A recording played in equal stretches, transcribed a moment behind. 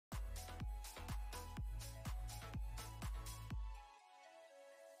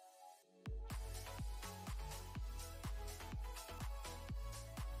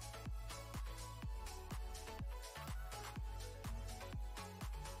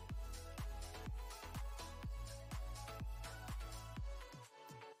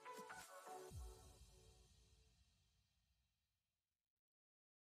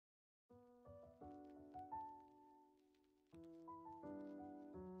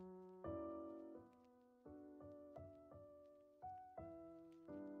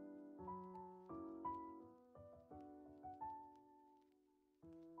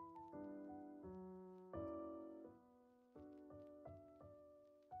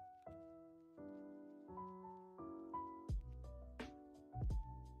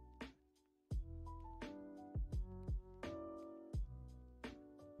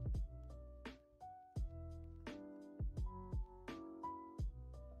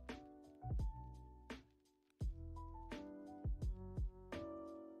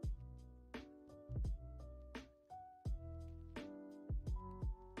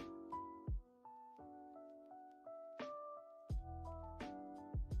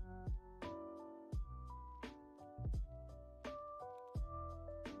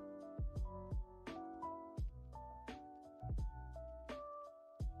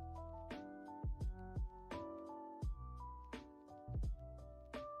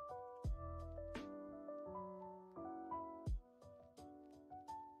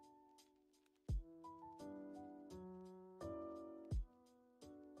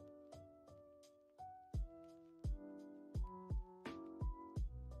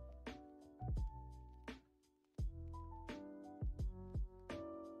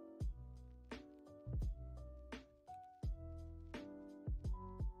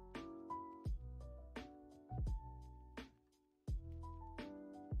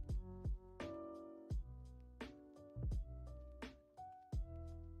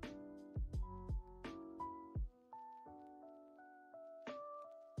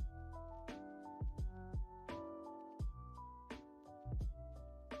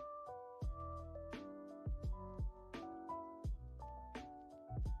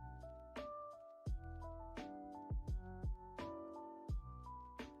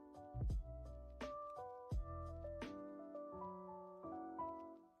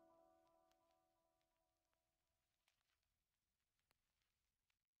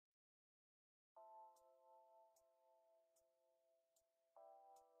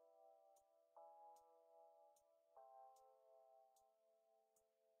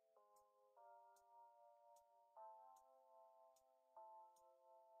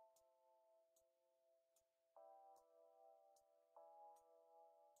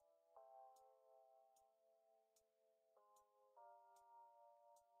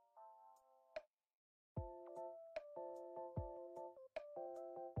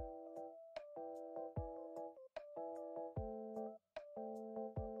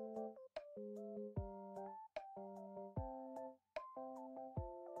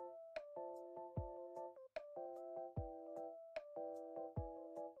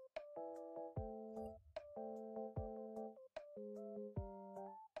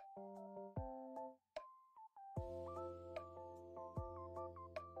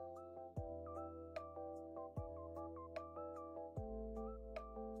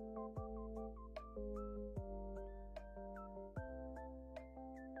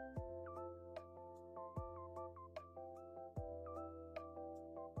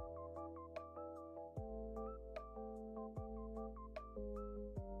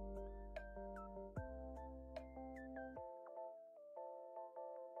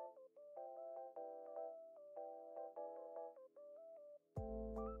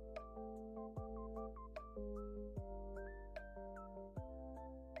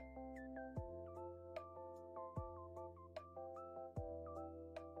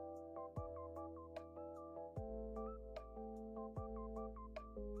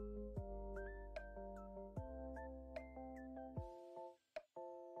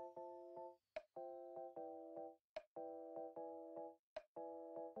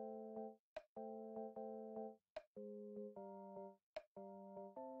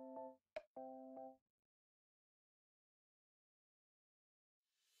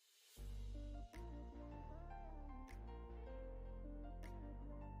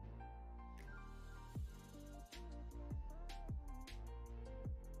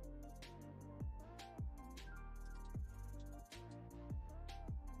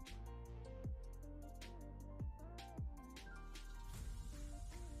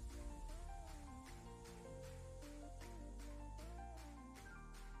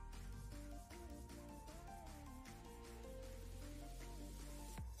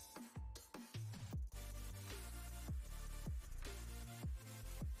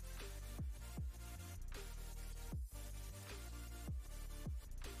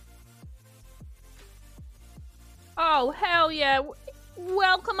Oh, hell yeah.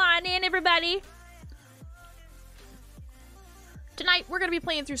 Welcome on in, everybody. Tonight, we're going to be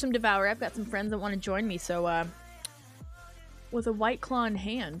playing through some Devour. I've got some friends that want to join me, so, with a white claw in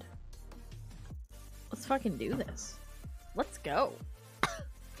hand, let's fucking do this. Let's go.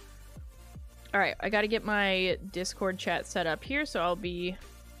 Alright, I gotta get my Discord chat set up here, so I'll be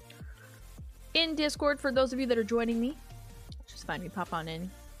in Discord for those of you that are joining me. Just find me, pop on in.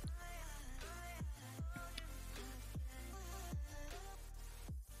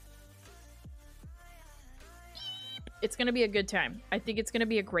 It's gonna be a good time. I think it's gonna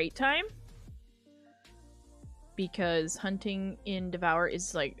be a great time. Because hunting in Devour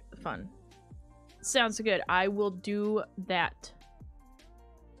is, like, fun. Sounds good. I will do that.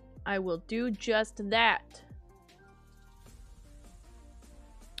 I will do just that.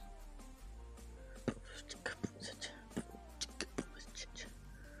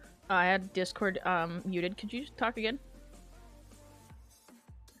 I had Discord muted. Could you talk again?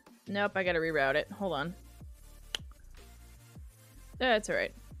 Nope, I gotta reroute it. Hold on. That's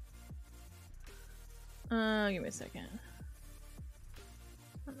alright. Give me a second.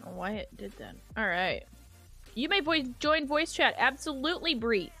 I don't know why it did that. Alright. You may join voice chat. Absolutely,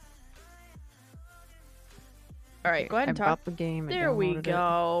 Bree. Alright, go ahead and talk. Bought the game. There we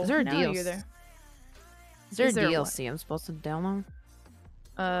go. Is there a now DLC? You're there. Is there a DLC what? I'm supposed to download?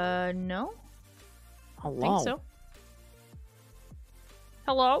 No. Hello. I think so.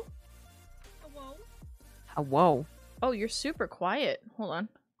 Hello? Hello? Hello. Oh, you're super quiet. Hold on.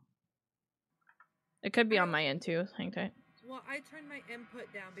 It could be on my end too. Hang tight. Well, I turned my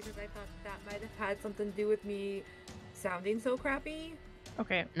input down because I thought that might have had something to do with me sounding so crappy.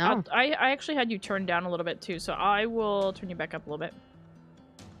 Okay. No. I actually had you turned down a little bit too, so I will turn you back up a little bit.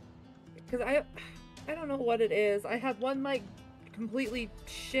 Because I don't know what it is. I had one mic completely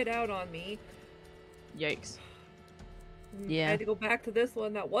shit out on me. Yikes. Yeah. I had to go back to this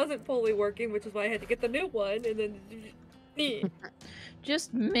one that wasn't fully working, which is why I had to get the new one, and then...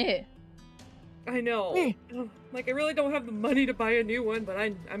 Just meh. I know. Like, I really don't have the money to buy a new one, but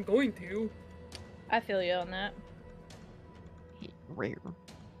I'm going to. I feel you on that. Rare.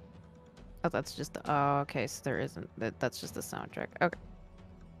 Oh, that's just the... Oh, okay, so there isn't... That's just the soundtrack. Okay.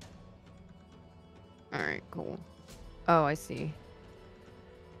 Alright, cool. Oh, I see.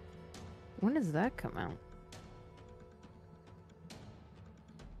 When does that come out?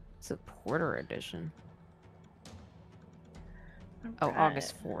 Supporter edition. Oh,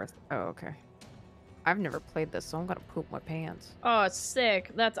 August 4th. Oh, okay. I've never played this, so I'm gonna poop my pants. Oh, it's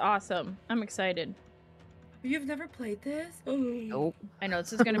sick. That's awesome. I'm excited. You've never played this? Nope. I know,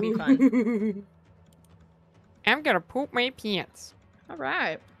 this is gonna be fun. I'm gonna poop my pants.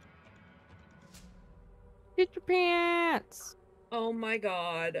 Alright. Get your pants! Oh my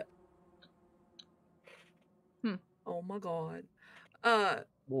god. Oh my god.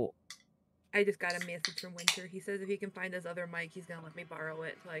 Whoa. I just got a message from Winter. He says if he can find his other mic, he's gonna let me borrow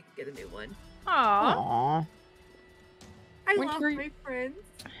it so I can get a new one. Aww. Aww. I Winter... lost my friends.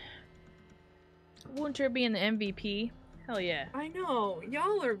 Winter being the MVP. Hell yeah. I know.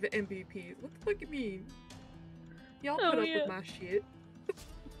 Y'all are the MVPs. What the fuck you mean? Y'all put up with my shit.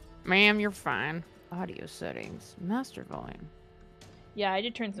 Ma'am, you're fine. Audio settings. Master volume. Yeah, I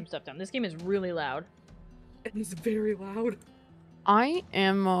did turn some stuff down. This game is really loud. It is very loud. I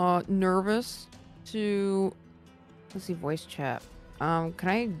am nervous to... Let's see, voice chat. Can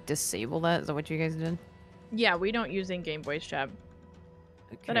I disable that? Is that what you guys did? Yeah, we don't use in-game voice chat.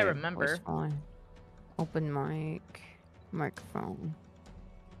 Okay, That I remember. voice volume. Open mic. Microphone.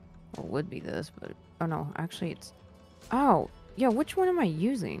 Well, it would be this, but... Oh, no. Actually, it's... Oh! Yeah, which one am I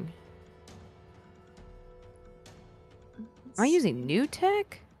using? Am I using new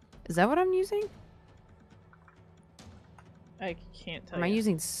tech? Is that what I'm using? I can't tell Am I you.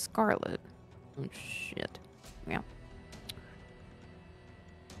 using Scarlet? Oh, shit. Yeah.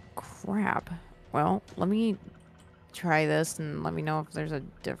 Crap. Well, let me try this and let me know if there's a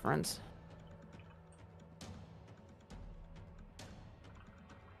difference.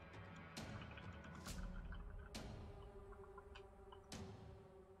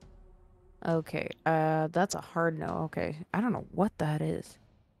 Okay, that's a hard no. Okay, I don't know what that is.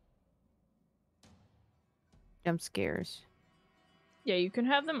 Jump scares. Yeah, you can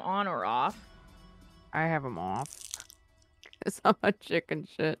have them on or off. I have them off. Cause I'm a chicken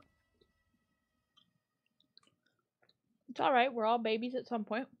shit. It's alright, we're all babies at some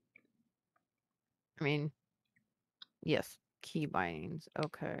point. I mean, yes, key bindings.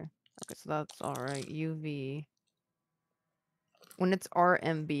 Okay. Okay, so that's alright. UV. When it's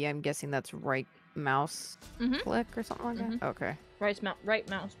RMB, I'm guessing that's right mouse click or something like that? Okay. Right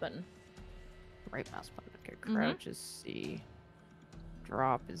mouse button. Right mouse button. Okay, crouch is C.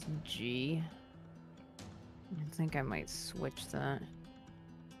 Drop is G. I think I might switch that.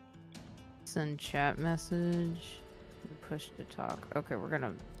 Send chat message. Push to talk. Okay, we're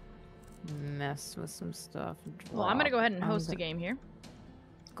gonna mess with some stuff. Well, I'm gonna go ahead and Drop. host a game here.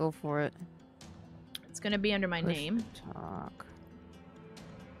 Go for it. It's gonna be under my Push name. to talk.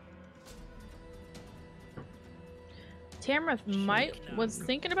 Tamara was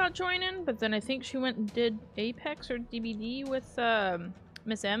thinking about joining, but then I think she went and did Apex or DBD with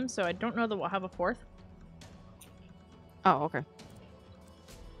Miss M, so I don't know that we'll have a fourth. Oh, okay.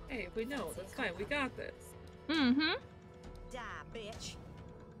 Hey, we know. That's fine. We got this. Mm-hmm. Die, bitch.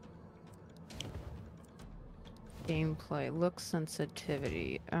 Gameplay, look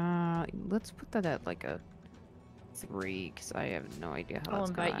sensitivity. Let's put that at like a 3, because I have no idea how I'll that's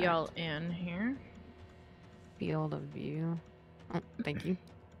invite gonna y'all act. in here. Field of view. Oh, thank you.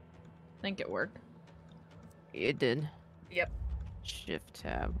 I think it worked. It did. Yep. Shift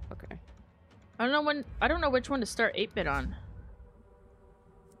tab. Okay. I don't know which one to start 8-bit on.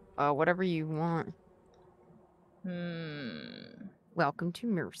 Whatever you want. Hmm. Welcome to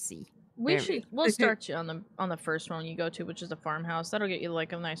Mercy. We'll start you on the first one you go to, which is the farmhouse. That'll get you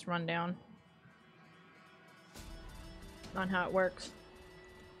like a nice rundown on how it works.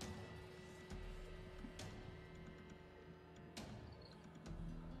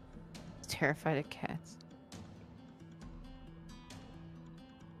 Terrified of cats.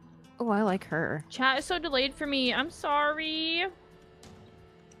 Oh, I like her. Chat is so delayed for me. I'm sorry.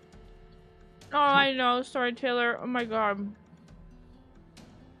 Oh, I know. Sorry, Taylor. Oh my god.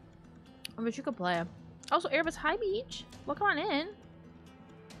 I wish you could play. Also, Erebus, hi, Beach. Welcome on in.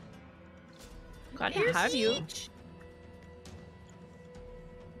 Glad to have you.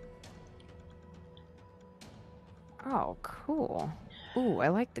 Oh, cool. Ooh, I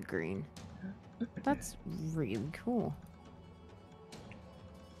like the green. That's really cool.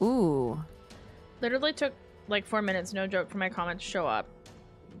 Ooh. Literally took like 4 minutes, no joke, for my comments to show up.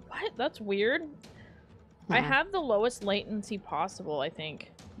 What? That's weird. I Huh. have the lowest latency possible, I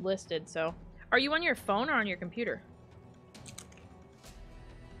think, listed, so. Are you on your phone or on your computer?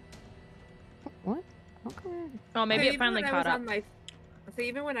 What? Okay. Oh, maybe But it finally even when I caught was up. on my- So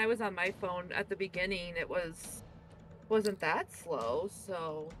even when I was on my phone at the beginning, it wasn't that slow.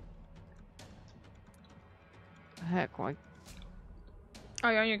 So Heck, why? Oh,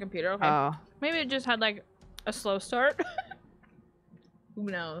 you're on your computer? Okay. Oh. Maybe it just had like a slow start. Who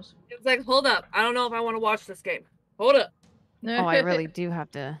knows? it's like, hold up, I don't know if I want to watch this game. Hold up. Oh, I really do have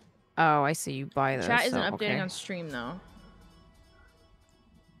to. Oh, I see. You buy this. Chat isn't so, updating okay. on stream though.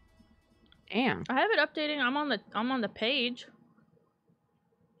 Damn. I have it updating. I'm on the page.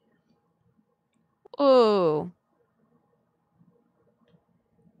 Oh.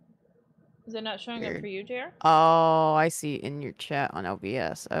 Is it not showing up Weird. for you, JR? Oh, I see in your chat on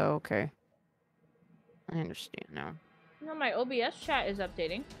OBS. Oh, okay. I understand now. No, my OBS chat is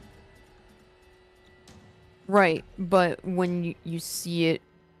updating. Right, but when you see it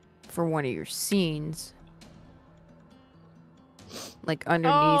for one of your scenes, like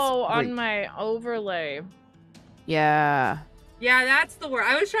underneath. Oh, where- on my overlay. Yeah. Yeah, that's the word.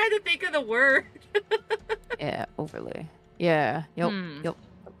 I was trying to think of the word. Yeah, overlay. Yeah. Yep. Hmm. Yep.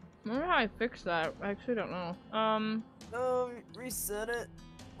 I wonder how I fix that. I actually don't know. Reset it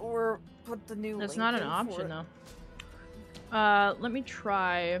or put the new. That's link not an in for option it. though. Let me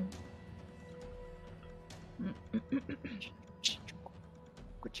try.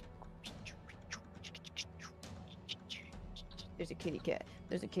 There's a kitty cat.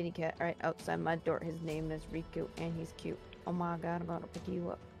 There's a kitty cat right outside my door. His name is Riku, and he's cute. Oh my god, I'm gonna pick you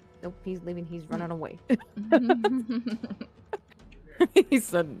up. Nope, he's leaving. He's running away. He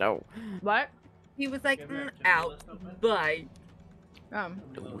said no. What? He was like, out. Bye. Oh,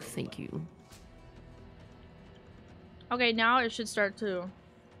 thank you. Okay, now it should start to.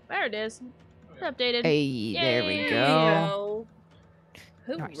 There it is. It's updated. Hey, there we Yay! go.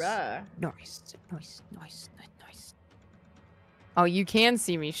 Hoorah. Nice, nice, nice, nice. Oh, you can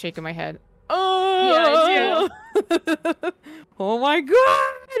see me shaking my head. Oh, Yeah, I do. Oh my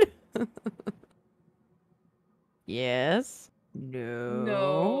god. Yes. No.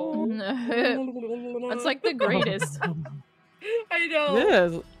 No. That's like the greatest. I know.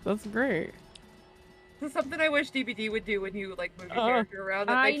 Yes, that's great. This is something I wish DBD would do when you like move your Oh. character around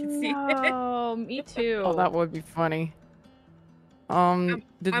that I they can see it. know. Me too. Oh, that would be funny.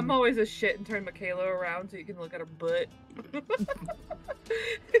 Did... I'm always a shit and turn Michaela around so you can look at her butt.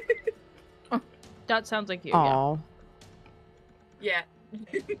 That sounds like you. Yeah. Aw. Yeah.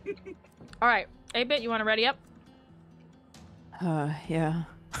 All right, 8-bit, you want to ready up? Yeah.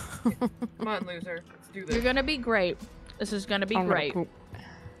 Come on, loser. Let's do this. You're gonna be great. This is gonna be I'm gonna great. poop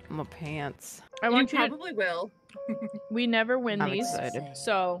my pants. I You want you to. probably will. We never win I'm these, excited.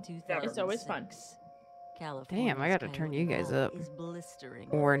 so it's always fun. Damn, I gotta turn you guys up.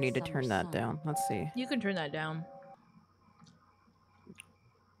 Or I need to turn that down. Let's see. You can turn that down.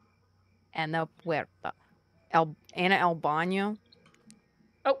 Ana Puerta. Ana El Baño.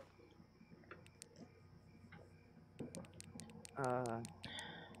 Oh.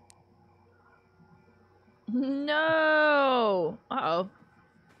 No. Uh-oh.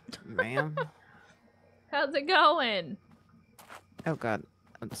 Ma'am. How's it going? Oh god,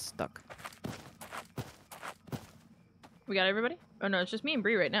 I'm stuck. We got everybody? Oh no, it's just me and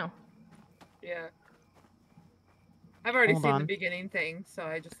Bree right now. Yeah. I've already Hold seen on. the beginning thing, so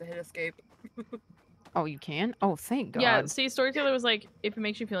I just hit escape. Oh, you can? Oh, thank god. Yeah, see, Storyteller was like, if it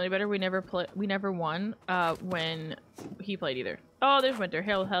makes you feel any better, we never won when he played either. Oh, there's Winter.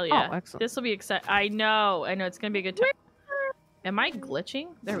 Hell yeah. Oh, excellent. This will be exciting. I know, it's gonna be a good time. Am I glitching?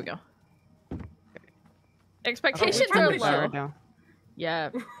 There we go. Expectations are probably low. Down. Yeah.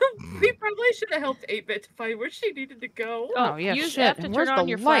 We probably should have helped 8-Bit to find where she needed to go. Oh, yeah, use shit. F to And turn where's on the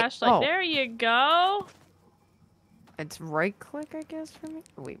your light? flashlight. Oh. There you go. It's right click, I guess, for me?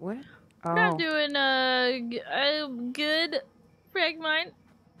 Wait, what? Oh. Not doing good frag mine.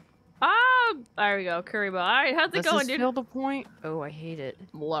 Ah, there we go. Curry ball. All right, how's it Does going, this dude? fill the point? Oh, I hate it.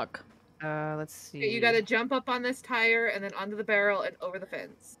 Look. Let's see. Okay, you gotta jump up on this tire and then onto the barrel and over the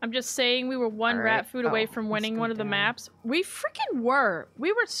fence. I'm just saying we were one All rat right. food away Oh, from let's winning go one of the down. maps. We freaking were.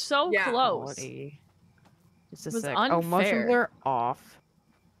 We were so Yeah. close. Quality. Just a It was sec. Oh, motion unfair. blur off.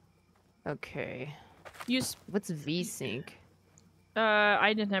 Okay. You s- What's V-Sync?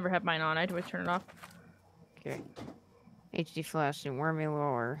 I didn't never have mine on. I had to always turn it off. Okay. HD flashing, wormy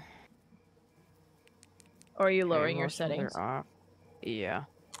lower. Or are you Okay, lowering your motion blur settings? Off. Yeah.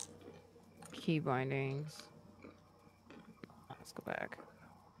 Key bindings. Let's go back.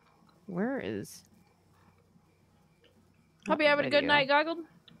 Where is... Hope you're having a good video? night, Goggled.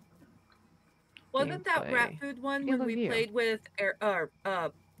 Wasn't that rat Gameplay. food one Field when of we view. played with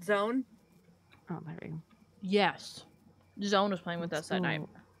Zone? Oh, there we go. Yes. Zone was playing with us that night.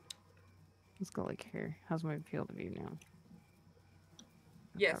 Let's go like here. How's my field of view now?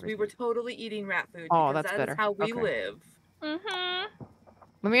 Yes, we were totally eating rat food. Oh, because that's that better. is how we Okay. live. Mm-hmm.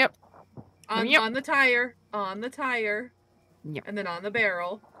 Let me up. Yep. On the tire, Yep. and then on the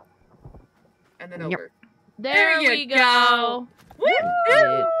barrel, and then Yep. over. There you we go. go.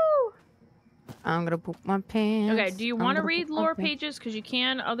 Yeah. I'm gonna poop my pants. Okay, do you I'm want to gonna read poop my lore pants. pages? Because you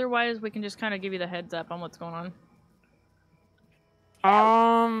can. Otherwise, we can just kind of give you the heads up on what's going on.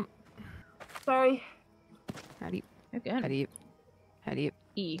 Sorry. How do you? Okay. How do you? How do you?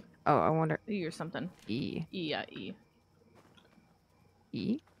 E. Oh, I wonder. E or something. E. E, yeah, E.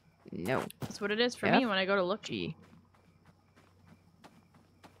 E. No. That's what it is for F? me when I go to look. G.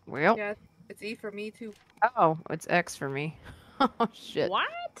 Well. Yeah, it's E for me too. Oh, it's X for me. Oh shit. What?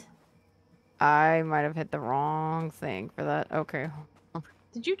 I might have hit the wrong thing for that. Okay.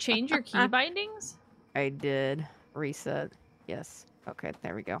 Did you change your key bindings? I did. Reset. Yes. Okay,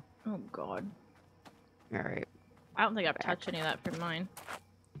 there we go. Oh god. Alright. I don't think I've touched any of that for mine.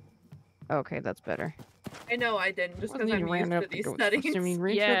 Okay, that's better. I know I didn't, just because Wasn't I'm even used ran to up to these go settings. swimming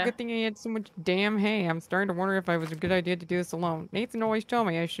range. Yeah. Good thing I had so much damn hay. I'm starting to wonder if I was a good idea to do this alone. Nathan always told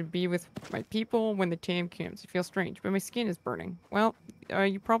me I should be with my people when the time comes. It feels strange, but my skin is burning. Well,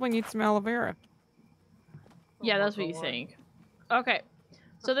 you probably need some aloe vera. Yeah, that's what you think. Okay.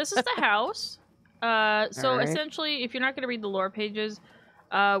 So this is the house. So Alright. essentially, if you're not going to read the lore pages,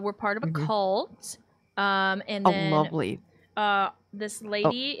 we're part of a Mhm. cult. And Oh, then lovely. this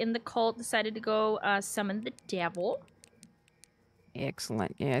lady in the cult decided to go summon the devil.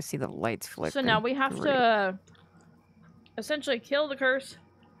 Excellent. Yeah, I see the lights flickering. So now we have Great. to essentially kill the curse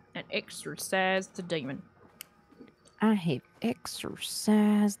and exorcise the demon. I have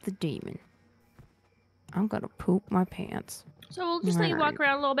exorcised the demon. I'm gonna poop my pants. So we'll just let you walk Alright.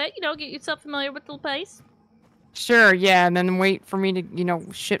 around a little bit, get yourself familiar with the place. Sure, yeah, and then wait for me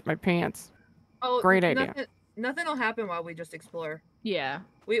to, shit my pants. Oh, Great idea. Nothing will happen while we just explore. Yeah,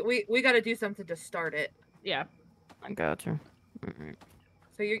 We got to do something to start it. yeah. I gotcha. Alright.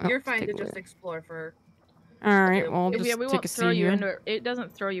 So you're, Oh, you're let's fine to take a just look. explore for. Alright, well, I'll just Yeah, we take won't a throw seat you here. into it. It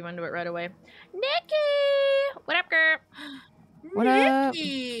doesn't throw you into it right away. Nikki! What up, girl? What up?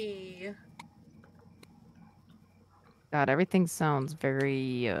 Nikki! God, everything sounds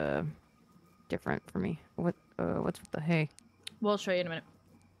very, different for me. What's with the hay? We'll show you in a minute.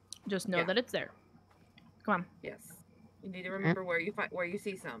 Just know Yeah. that it's there. Come on. Yes. You need to remember where you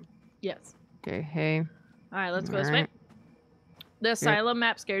see some. Yes. Okay, hay. All right, let's go this way. Alright. The asylum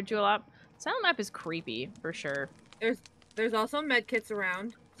map scared you a lot. Asylum map is creepy for sure. There's also med kits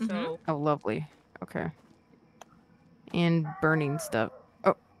around. So Oh, lovely. Okay. And burning stuff.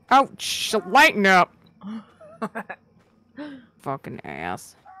 Oh, ouch! Lighten up. Fucking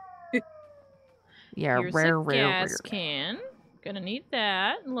ass. Yeah, Here's rare, a rare, gas rare. can. Gonna need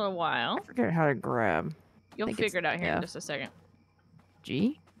that in a little while. I forget how to grab. You'll think it's figure it out here in F. just a second.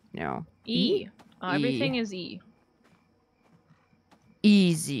 G? No. E. Everything E. is E.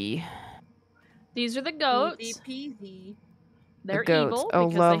 Easy. These are the goats. easy peasy. They're goats. evil Oh,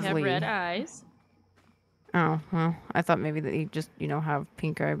 because they have lovely. red eyes. Oh, well, I thought maybe they just, have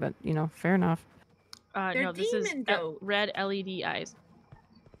pink eye, but, fair enough. They're No, this is demon goats. red LED eyes.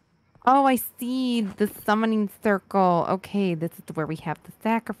 Oh, I see. The summoning circle. Okay, this is where we have to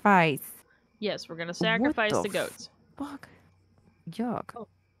sacrifice. Yes, we're gonna sacrifice the the goats. Fuck. Yuck. Oh.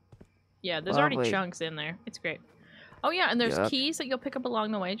 Yeah, there's already Lovely. chunks in there. It's great. Oh yeah, and there's Yuck. keys that you'll pick up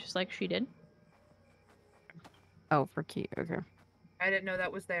along the way, just like she did. Oh, for key. Okay. I didn't know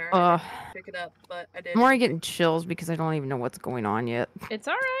that was there. I Uh, didn't pick it up, but I did. I'm already getting chills because I don't even know what's going on yet. It's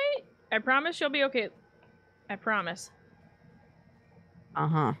all right. I promise you'll be okay. I promise.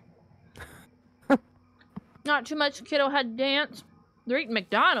 Uh-huh. Not too much. Kiddo had to dance. They're eating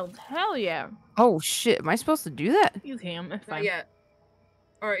McDonald's. Hell yeah. Oh, shit. Am I supposed to do that? You can. It's Not fine. yet.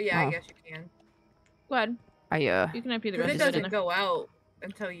 Or yeah, Oh. I guess you can. Go ahead. You can empty the Because rest it of it in doesn't there. go out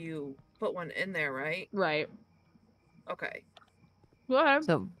until you put one in there, right? Right. Okay. Go ahead.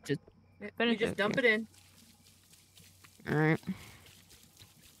 So, just... Yeah, you Finish just it. dump it in. Alright.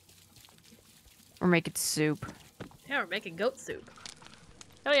 We're making soup. Yeah, we're making goat soup.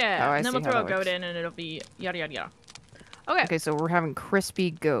 Oh yeah. Oh, I And then see we'll how throw a that goat works. in and it'll be yada yada yada. Okay. Okay, so we're having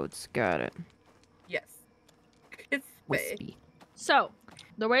crispy goats. Got it. Yes. It's Wispy. So,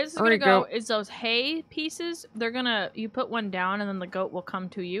 the way this is Alright, gonna go goat. is those hay pieces, you put one down and then the goat will come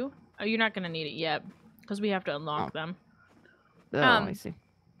to you. Oh, you're not gonna need it yet, because we have to unlock Oh. them. Oh, I Um, see.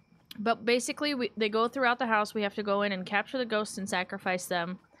 But basically, they go throughout the house. We have to go in and capture the ghosts and sacrifice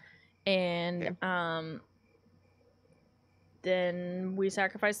them. And, then we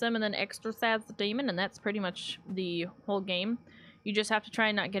sacrifice them and then exorcise the demon, and that's pretty much the whole game. You just have to try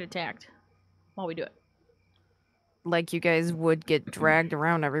and not get attacked while we do it. Like you guys would get dragged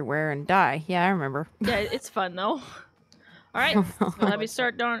around everywhere and die. Yeah, I remember. Yeah, it's fun, though. Alright, so let me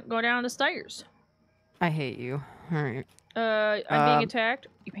go down the stairs. I hate you. Alright. I'm being attacked.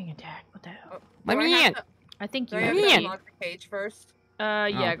 You're being attacked. What the hell? Let Do I me have in. to- I think Do you I have have to in. to. unlock the cage first?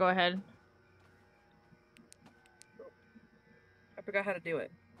 Yeah, Oh. go ahead. I forgot how to do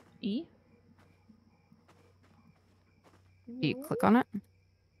it. E? You click on it.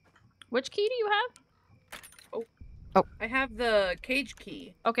 Which key do you have? I have the cage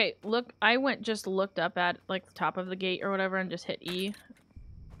key. Okay, look, I just looked up at, like, the top of the gate or whatever and just hit E.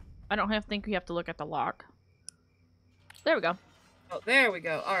 I don't think you have to look at the lock. There we go. Oh, there we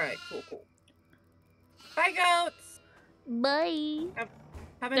go. All right, cool. Bye, goats. Bye.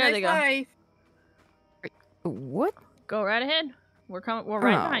 Have a There they nice go. life. What? Go right ahead. We're right Oh,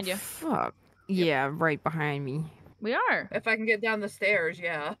 behind you. Fuck. Yeah, right behind me. We are. If I can get down the stairs,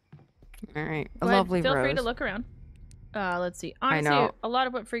 yeah. Alright. A Go ahead, lovely feel rose. free to look around. Let's see. I Honestly, know. a lot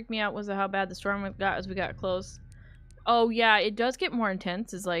of what freaked me out was how bad the storm got as we got close. Oh yeah, it does get more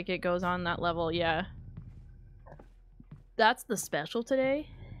intense as like it goes on that level. Yeah. That's the special today.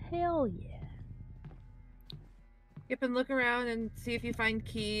 Hell yeah. Yep, and look around and see if you find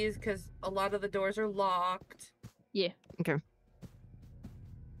keys, because a lot of the doors are locked. Yeah.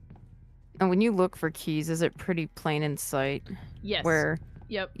 And when you look for keys, is it pretty plain in sight? Yes. Where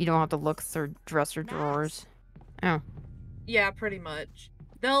Yep. you don't have to look through dresser drawers? Oh. Yeah, pretty much.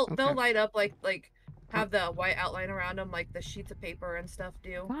 They'll Okay. light up like have the white outline around them like the sheets of paper and stuff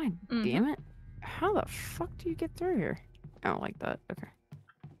do. God Mhm. damn it. How the fuck do you get through here? I don't like that. Okay.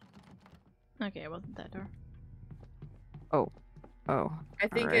 Okay, it wasn't that door. Oh. I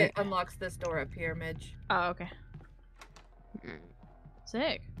think Alright. it unlocks this door up here, Midge. Oh, okay.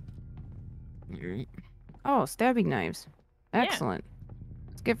 Sick. Alright. Oh, stabbing knives. Yeah. Excellent.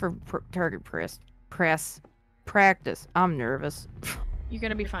 It's good for target practice. I'm nervous. You're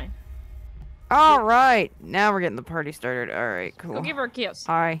gonna be fine. All right, now we're getting the party started. All right, cool. Go give her a kiss.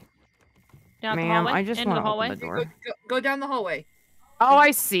 Hi, Down the ma'am. hallway. I just into want the to open hallway. the door. Go down the hallway. Oh,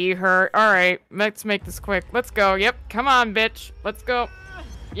 I see her. All right, let's make this quick. Let's go. Yep, come on, bitch. Let's go.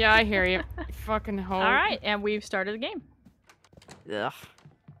 Yeah, I hear you. You fucking hoe. All right, and we've started the game. Ugh.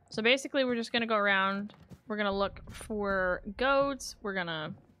 So basically, we're just gonna go around. We're gonna look for goats. We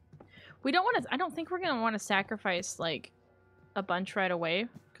don't want to. I don't think we're gonna want to sacrifice like a bunch right away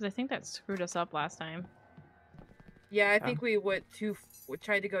because I think that screwed us up last time. Yeah, I think we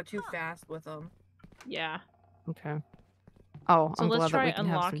tried to go too fast with them. Yeah. Okay. Oh, So I'm let's glad that try we can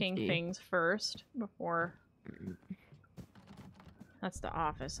have some unlocking tea. things first before. That's the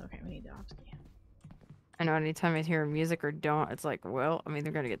office. Okay, we need the office key. I know anytime I hear music or don't, it's like, well, I'm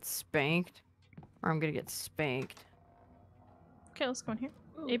either gonna get spanked or I'm gonna get spanked. Okay, let's go in here.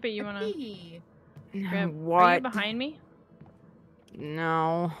 Ooh, 8-bit, you a wanna key. grab? What? Are you behind me?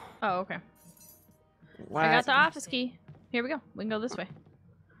 No. Oh, okay. What? I got the office key. Here we go. We can go this way.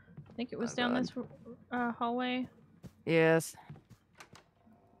 I think it was Oh, down God. this hallway. Yes.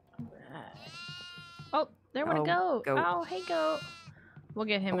 Oh, there went a goat. goat. Oh, hey, goat. We'll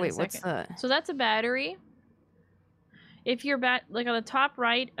get him Oh, in wait, a what's second. that? So that's a battery. If you're like on the top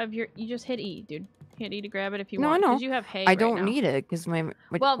right of your, you just hit E, dude. Hit E to grab it if you No, I want. know. Because you have hay I right don't now. need it because my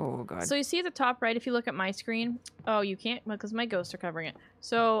Well, oh god. so you see at the top right, if you look at my screen, oh, you can't, because my ghosts are covering it.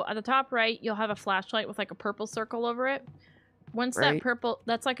 So at the top right, you'll have a flashlight with like a purple circle over it. Once that Right. purple,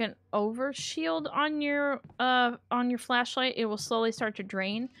 that's like an overshield on your flashlight, it will slowly start to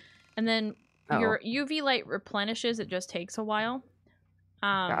drain, and then your UV light replenishes. It just takes a while.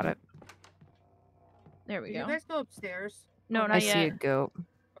 Got it. There we Did go. you guys go upstairs? No, Oh, not I yet. see a goat.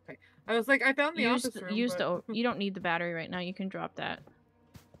 I was like, I found the office room. Use but... the. You don't need the battery right now. You can drop that.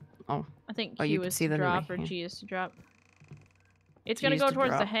 Oh. I think Oh, you Q can is see to that in my drop or hand. G is to drop. It's G gonna is go to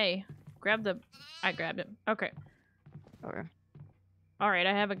towards the drop. hay. Grab the. I grabbed it. Okay. Okay. All right.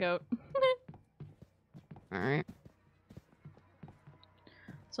 I have a goat. All right.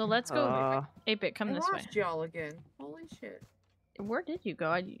 So let's go. 8-bit, come I this way. lost y'all again. Holy shit. Where did you go?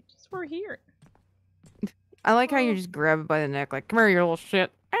 I just were here. I like how you just grab it by the neck, like, come here, you little shit.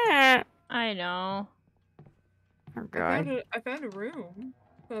 Ah! I know. Poor guy. I found a room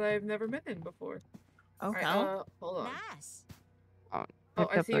that I've never been in before. Okay. Alright, hold on. Nice. Oh,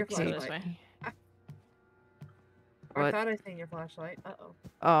 Picked I up see your the So key. this flashlight. way. I What? thought I seen your flashlight.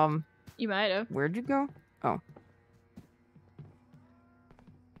 Uh-oh. You might have. Where'd you go? Oh.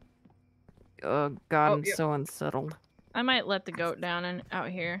 Oh god, Oh, I'm yep. so unsettled. I might let the goat down and out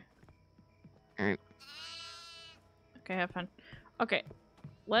here. Alright. Okay, have fun. Okay,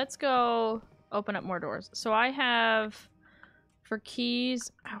 let's go open up more doors. So I have for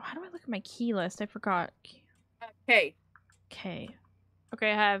keys. Oh, how do I look at my key list? I forgot. Hey. Okay.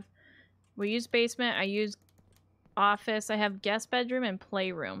 Okay, I have. We use basement. I use office. I have guest bedroom and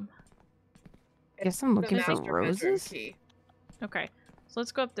playroom. Guess I'm looking The for master bedroom roses. key. Okay, so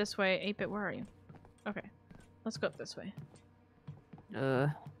let's go up this way. 8-bit, where are you? Okay, let's go up this way.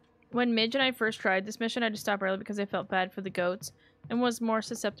 When Midge and I first tried this mission, I had to stop early because I felt bad for the goats and was more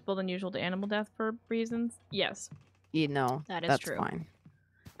susceptible than usual to animal death for reasons. Yes, You know, that is that's true. fine.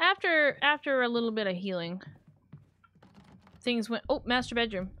 After a little bit of healing, things went. Oh, master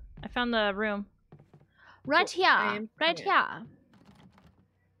bedroom. I found the room. Right Oh, I here. am Right quiet. here.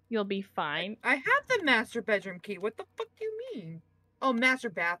 You'll be fine. I have the master bedroom key. What the fuck do you mean? Oh, master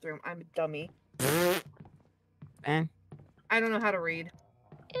bathroom. I'm a dummy. Man. I don't know how to read.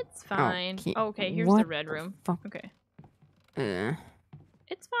 It's fine. key- Okay, here's the what red the room. fuck? Okay. Uh,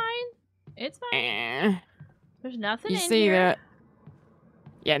 It's fine. It's fine. eh. There's nothing You in see here. that?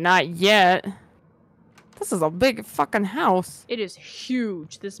 Yeah, not yet. This is a big fucking house. It is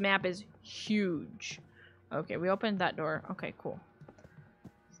huge. This map is huge. Okay, we opened that door. Okay, cool.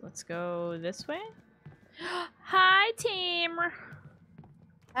 So let's go this way. Hi, team.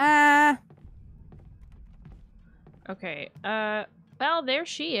 Ah. Okay, well, there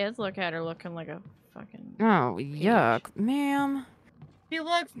she is. Look at her looking like a fucking... Oh, yuck, ma'am. She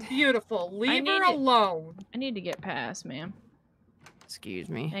looks beautiful. Leave need her to- alone. I need to get past, ma'am. Excuse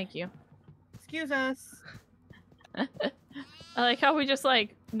me. Thank you. Excuse us. I like how we just,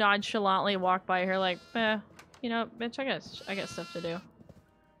 like, nonchalantly walk by her like, you know, bitch, I got stuff to do.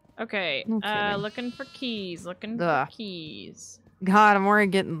 Okay, No kidding. looking for keys. Looking Ugh. for keys. God, I'm already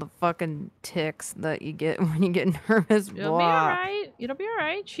getting the fucking tics that you get when you get nervous. It'll be alright. It'll be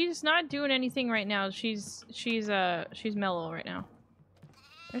alright. She's not doing anything right now. She's mellow right now.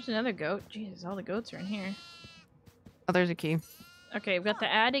 There's another goat. Jesus, all the goats are in here. Oh, there's a key. Okay, we've got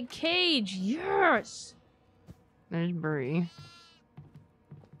the added cage. Yes! There's Bree.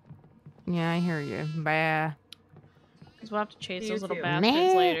 Yeah, I hear you. Bah. Because we'll have to chase You those little too. bastards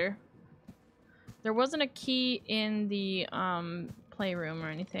Meh. later. There wasn't a key in the playroom or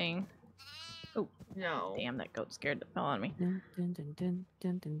anything. No. Damn, that goat scared the hell out of me.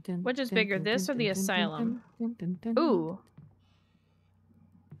 Which Which is bigger, this or the asylum? Ooh.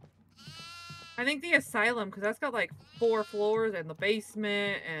 I think the asylum, because that's got like 4 floors and the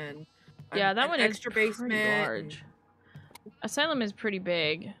basement and Yeah, that an one extra is pretty basement. large. Asylum is pretty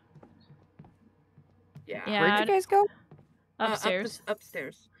big. Yeah. Yeah. Where'd you guys go? Upstairs.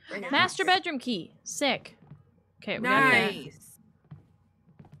 Upstairs. Right here. Master bedroom key. Sick. Okay, we got that. Nice.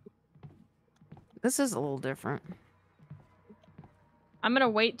 This is a little different. I'm gonna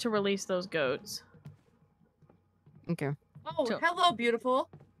wait to release those goats. Okay. Oh, So- hello, beautiful.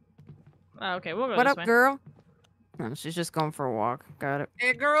 Okay, we'll go What this up, way. girl? Oh, she's just going for a walk. Got it.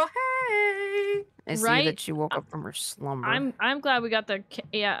 Hey, girl. Hey. I see Right? that she woke up from her slumber. I'm glad we got the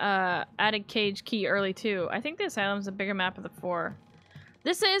added cage key early too. I think the asylum's a bigger map of the 4.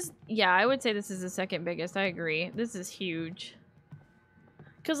 This is, yeah, I would say this is the second biggest. I agree. This is huge.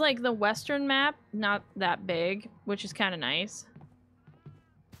 Cause like the western map, not that big, which is kind of nice.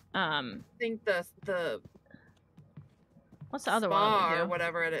 I think the What's the other spa one? or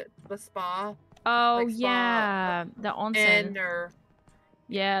whatever it is. The spa. Oh like spa, yeah, the onsen. And or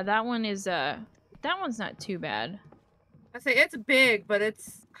Yeah, that one is that one's not too bad. I say it's big, but it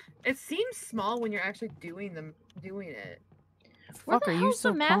seems small when you're actually doing it. Where Fuck, the are you hell's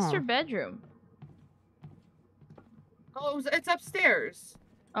so the master calm? bedroom? Oh, it's upstairs.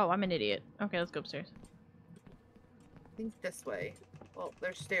 Oh, I'm an idiot. Okay, let's go upstairs. I think this way. Well,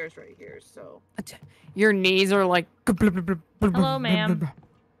 there's stairs right here, so. Your knees are like. Hello, ma'am.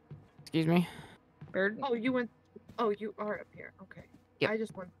 Excuse me. Bird. Oh, you went. Oh, you are up here. Okay. Yep.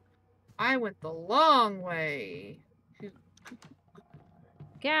 I went the long way.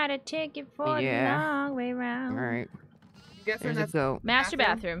 Got a ticket for Yeah. the long way round. All right. I'm guessing There's a that's. goat. Master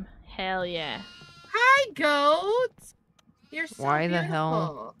Bathroom? bathroom. Hell yeah. Hi, goat. You're so Why the beautiful.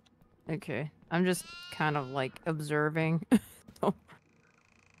 hell? Okay. I'm just kind of like observing.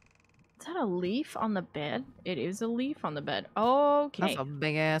 Is that a leaf on the bed? It is a leaf on the bed. Okay. That's a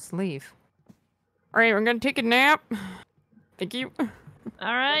big ass leaf. All right, we're gonna take a nap. Thank you. All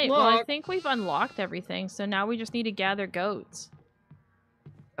right. Well, I luck. think we've unlocked everything, so now we just need to gather goats.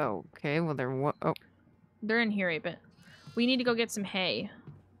 Okay. Well, they're what? Oh, They're in here, 8-bit. We need to go get some hay.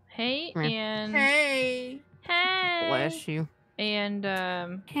 Hay Come here. and Hey. hay. bless you. And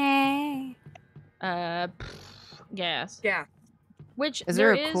Hey. gas. Yeah. Which Is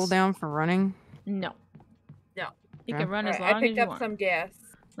there a cooldown for running? No. No. You Okay. can run as Alright, long I as picked you up want. some gas.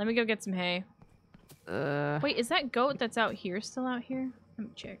 Let me go get some hay. Wait, is that goat that's out here still out here? Let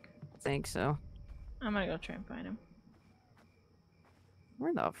me check. think so. I'm gonna go try and find him.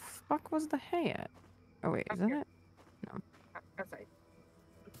 Where the fuck was the hay at? Oh wait, is that Here. it? Outside.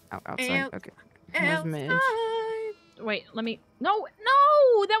 Oh, outside. Out- Okay. There's Midge. Outside. Wait, let me. No!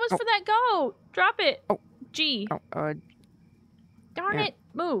 That was Oh. for that goat! Drop it! Oh. G. Oh, Darn yeah. it!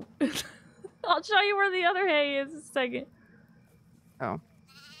 Move! I'll show you where the other hay is in a second. Oh,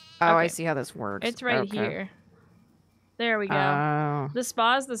 I Okay. see how this works. It's right Okay. here. There we go. Oh. The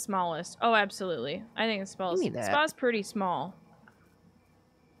spa's the smallest. Oh, absolutely. I think the spa's, Give me that. spa's pretty small.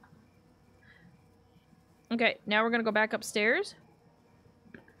 Okay, now we're gonna go back upstairs.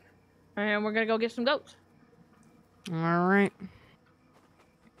 And we're gonna go get some goats. All right.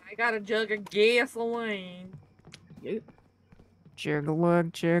 I got a jug of gasoline.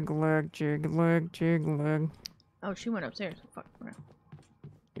 Jiggle-lug, jiggle-lug, jiggle-lug, jiggle-lug. Oh, she went upstairs. Fuck.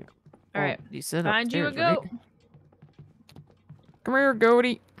 Yeah. Alright. Oh, you said Find you a upstairs, goat. right? Come here,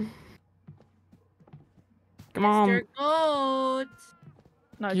 goaty. Come on. Mr. Goat.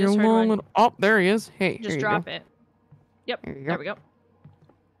 No, You just heard little one. little- Oh, there he is. Hey, Just here you drop go. it. Yep. There you There go. we go.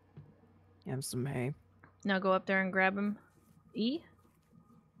 Have some hay. Now go up there and grab him. E.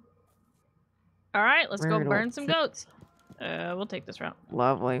 All right, let's go Where it'll burn some fit. goats. We'll take this route.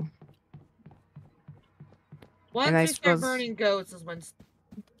 Lovely. Once And I we start suppose- burning goats is when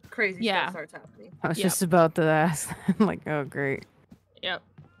crazy Yeah. stuff starts happening. I was Yep. just about to ask. I'm like, oh, great. Yep.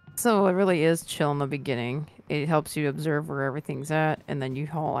 So it really is chill in the beginning. It helps you observe where everything's at, and then you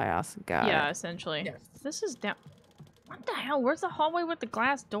haul ass. Got Yeah, it. essentially. Yes. This is down. What the hell? Where's the hallway with the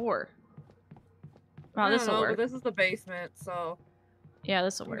glass door? Oh, I this don't will know, work. but this is the basement, so Yeah,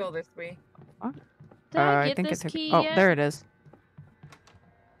 this will we work. go this way. Did I get think this I took. key Oh, yet? there it is.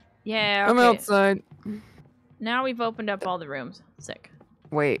 Yeah. I'm Okay. outside. Now we've opened up all the rooms. Sick.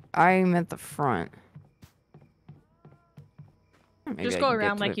 Wait, I'm at the front. Maybe Just I go can get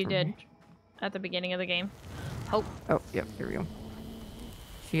around to like it you from did here. at the beginning of the game. Hope. Oh, yep, here we go.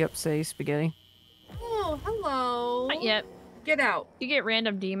 She up say spaghetti. Oh, hello. Not yet. Get out. You get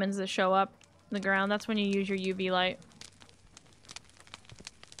random demons that show up on the ground. That's when you use your UV light.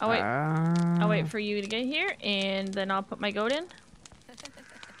 I'll wait. I'll wait for you to get here, and then I'll put my goat in.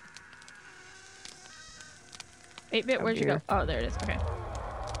 8-bit, Oh, where'd you go? dear. Oh, there it is. Okay.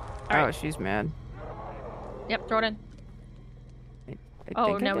 Oh, Alright. she's mad. Yep, throw it in. I Oh,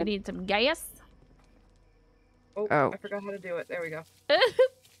 think I now we did. need some gas. Oh, Oh. I forgot how to do it. There we go.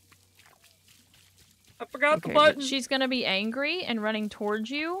 I forgot the Okay, button. She's gonna be angry and running towards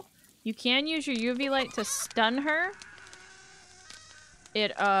you. You can use your UV light to stun her.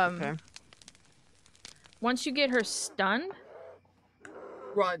 It, Okay. once you get her stunned...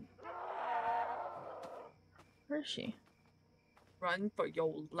 Run. Where is she? Run for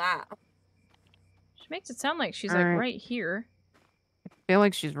your life. She makes it sound like she's, Alright. like, right here. I feel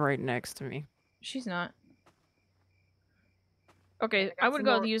like she's right next to me. She's not. Okay, got I would some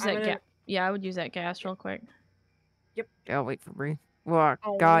go more- use I'm that gonna- gas. Yeah, I would use that gas real quick. Yeah, I'll wait for Bree. Oh,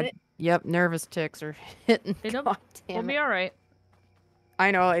 Own God. it. Yep, nervous ticks are hitting. It'll- God We'll damn be it. alright.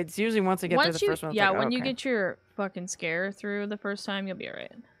 I know, it's usually once I get through Once the you, first one, it's yeah, like, when you okay. get your fucking scare through the first time, you'll be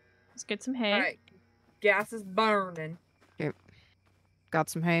alright. Let's get some hay. Alright. Gas is burning. Got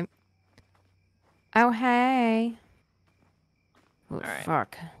some hay. Oh, hey. Oh, Alright.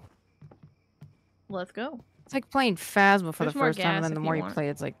 fuck. Let's go. It's like playing Phasma for There's the more first time, and gas then the if more you you want. play,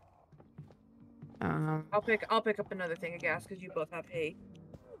 it's like... I'll pick up another thing of gas because you both have hay.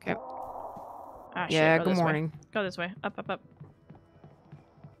 Ah, yeah, shit, go good this way. morning. Go this way. Up, up, up.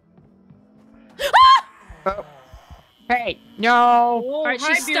 Oh. Hey, no! Oh, Alright,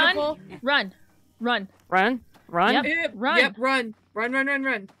 hi, she's stunned. beautiful. Run. Run. Run? Run? Yep. Yep, Run. Yep, run. Run, run, run,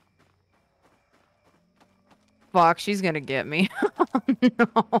 run. Fuck, she's gonna get me.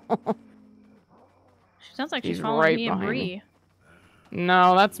 No. She sounds like She's she's following right me and behind Bree. me.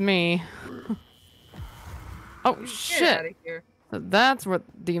 No, that's me. Oh, Get shit! out of here. So that's what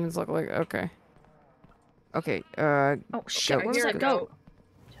demons look like. Okay. Okay, Oh, shit. Goat. Where was Here that we goat? go.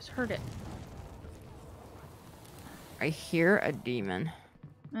 Just heard it. I hear a demon.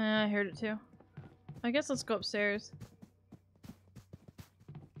 I heard it too. I guess let's go upstairs.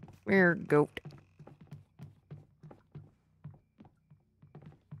 Where, goat?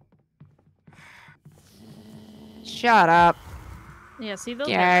 Shut up. Yeah, see, those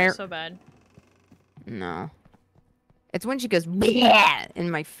Yeah. guys are so bad. No. It's when she goes "Bleh"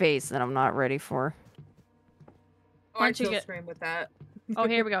 in my face that I'm not ready for. Oh, Why I don't you still get- scream with that. Oh,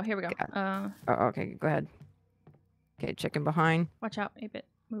 here we go. Here we go. God. Oh, okay, go ahead. Okay, chicken behind. Watch out, 8-bit.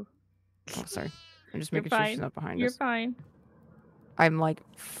 Move. Oh, sorry. I'm just You're making sure she's fine. not behind You're us. fine. I'm like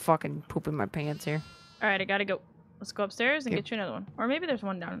fucking pooping my pants here. All right, I gotta go. Let's go upstairs and Yep. get you another one. Or maybe there's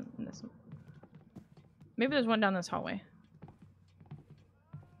one down in this. Maybe there's one down this hallway.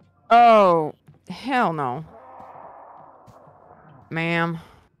 Oh, hell no. Ma'am.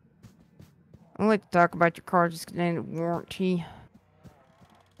 I'd like to talk about your car's extended warranty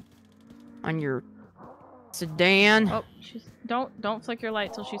on your sedan. Oh, she's don't flick your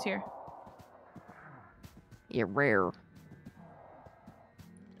light till she's here. Yeah, rare.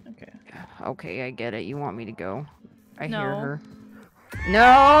 Okay. Okay, I get it. You want me to go. I hear No. her.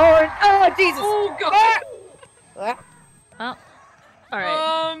 No! Oh, Jesus! Oh, God! Ah! Oh. All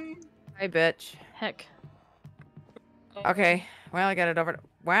right. Hi, bitch. Heck. Okay, well, I got it over.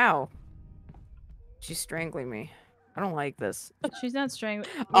 Wow. She's strangling me. I don't like this. She's not strangling.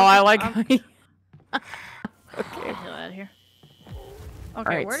 Oh, I like I'm- how you... Get Okay. the hell out of here. Okay,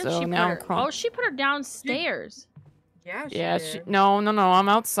 Alright, where did so she put now I'm her? crawling. Oh, she put her downstairs. Yeah, she Yeah, did. no, I'm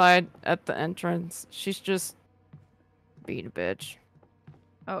outside at the entrance. She's just being a bitch.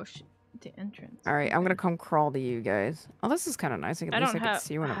 Oh, the entrance. Alright, I'm Okay. gonna come crawl to you guys. Oh, this is kind of nice. At I least don't I can have.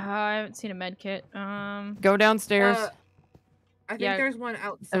 see when I'm... I haven't seen a med kit. Go downstairs. I think Yeah. there's one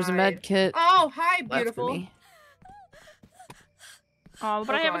outside. There's a med kit. Oh, hi, left for beautiful. me. Oh,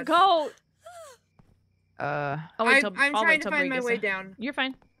 but Oh, I have a God. goat. Uh, I'll wait I'm till, trying I'll wait to till find Bree my gets way there. down. You're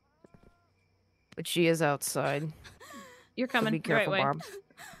fine. but she is outside. You're So coming. be the right careful, way. Bob.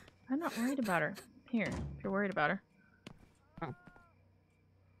 I'm not worried about her. Here, if you're worried about her.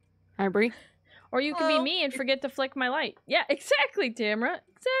 Hi, Bree. Or you can be Hello. me and forget to flick my light. Yeah, exactly, Tamara.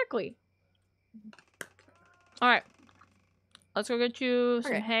 Exactly. All right. Let's go get you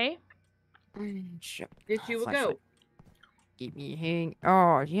some Okay. hay. Shit. Get you a Flashlight. goat. Keep me hang.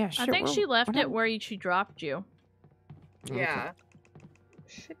 Oh, yeah, shit. I think she left what it happened? where she dropped you. Okay. Yeah.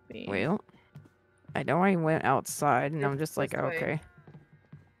 Should be. Well, I know I went outside, and This- I'm just like, this way. okay.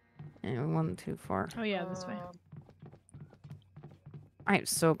 And we went too far. Oh yeah, this way. I'm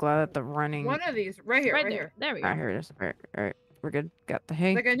so glad that the running. One of these, right here, Right right there. here. There we I go. heard this. Alright, we're good. Got the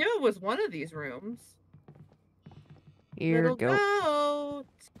hay. Like I knew it was one of these rooms. Here, Little go. goat.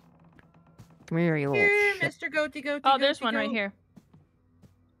 Come here, you little Here, shit. Mr. Goaty Goaty. Oh, there's goaty one right goat. here.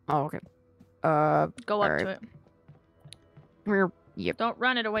 Oh, okay. Go up Alright. to it. come here. Yep. Don't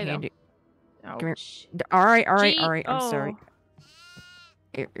run it away though. Hand it. Oh, Come here. sh- Alright, Gee, alright. I'm sorry. oh.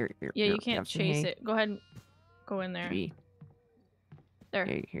 Here, Yeah, you can't chase it. Go ahead and go in there. Gee. There.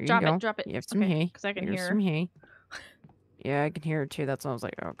 Here Drop you go. it, drop it. You have some Okay, hay. 'cause I can Here's hear some her. hay. Yeah, I can hear her too. That's why I was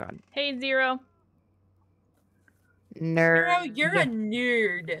like, oh god. Hey, Zero. Girl, Nerd. you're a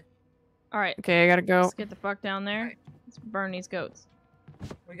nerd. All right, Okay, I gotta go. let's get the fuck down there. Alright. Let's burn these goats.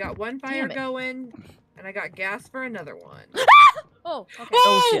 We got one fire Damn it. going, and I got gas for another one. Oh, okay.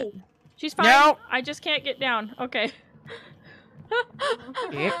 Oh, shit. She's fine. No. I just can't get down. Okay.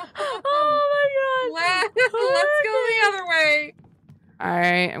 Yep. Oh my god. Let's go the other way.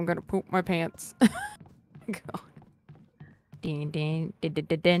 Alright, I'm gonna poop my pants. Go. Ding, ding, ding, ding,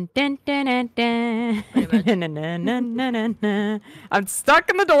 ding, ding, ding, ding. I'm stuck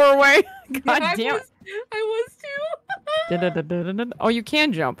in the doorway. God I damn was, I was too. it. Oh, you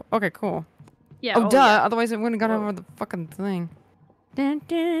can jump. Okay, cool. Yeah. Oh, duh. yeah. Otherwise, I wouldn't have got Whoa. over the fucking thing. Dun,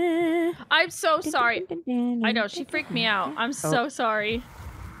 dun. I'm so sorry. Dun, dun, dun, I know, she freaked me out. I'm so sorry.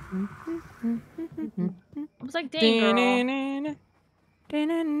 I was like, dang, girl.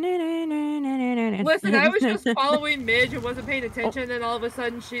 Listen, I was just following Midge and wasn't paying attention, and all of a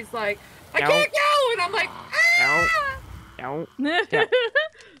sudden she's like, I No. can't go! And I'm like, ah! No.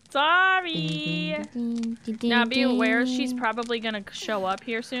 Sorry. Now be aware, she's probably gonna show up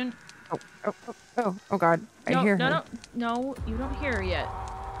here soon. Oh, God. I No, hear no, her. no, you don't hear her yet.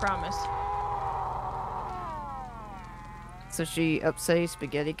 Promise. So she upset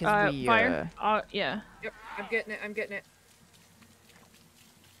spaghetti because we, fire? Yeah. Yep, I'm getting it, I'm getting it.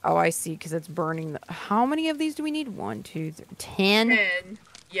 Oh, I see, because it's burning the... How many of these do we need? 1, 2, 3, 10? 10.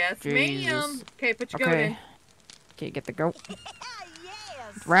 Yes, Jesus. ma'am. Okay, put your goat Okay. in. Okay, get the goat.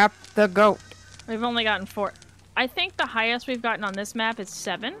 Yes. Wrap the goat. We've only gotten 4. I think the highest we've gotten on this map is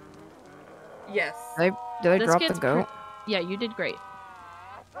 7. Yes. Did I This drop the gets goat? Yeah, you did great.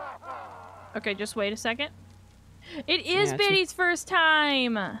 Okay, just wait a second. It is Yeah, she- Biddy's first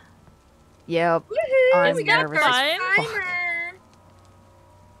time. Yep. Woohoo! I'm We got nervous first as timer.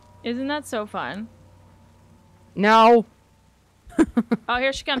 Isn't that so fun? No. Oh,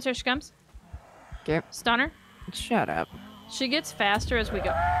 here she comes. Here she comes. Okay. Stun her. Shut up. She gets faster as we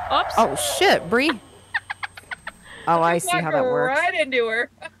go. Oops. Oh, shit, Bree. Oh, I see how that works. Right into her.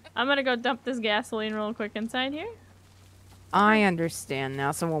 I'm gonna go dump this gasoline real quick inside here. I understand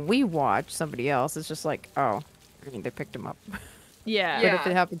now. So when we watch somebody else, it's just like, oh, I mean, they picked him up. Yeah. But if Yeah.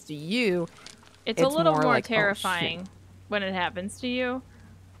 it happens to you, It's a It's little more more like, oh, shit. terrifying when it happens to you.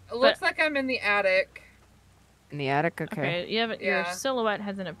 It looks like I'm in the attic. in the attic, okay. Okay, you haven't, your Yeah. silhouette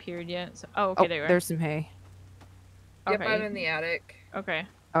hasn't appeared yet. So, oh, okay, Oh, there you are. there's some hay. Yep, Okay. I'm in the attic. Okay.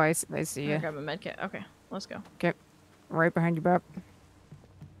 Oh, I see I'm you. gonna grab a med kit. Okay, let's go. Right behind you, Bob.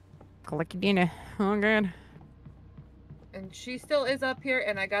 Collect your dinner. Oh, good. And she still is up here,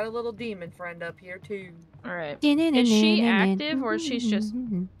 and I got a little demon friend up here, too. All right. Is she active or she's just?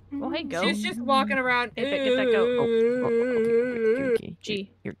 Well, hey, go. She's just walking around. Hey, get that goat. Okay.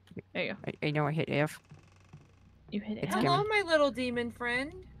 G. Here, There you go. I know I hit F. You hit it. It's Huh? Hello, my little demon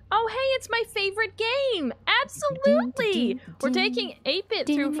friend. Oh, hey, it's my favorite game. Absolutely. We're taking 8-Bit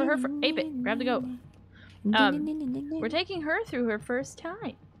through for her. 8-Bit, grab the goat. We're taking her through her first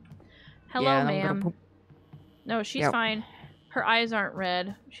time. Hello, Yeah, and I'm gonna ma'am. poop. No, she's Yep. fine. Her eyes aren't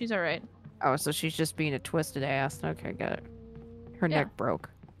red. She's all right. Oh, so she's just being a twisted ass. Okay, got it. Her Yeah. neck broke.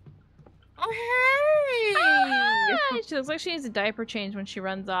 Oh, hey! Hi! She looks like she needs a diaper change when she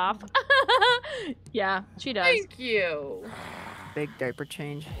runs off. Yeah, she does. Thank you. Big diaper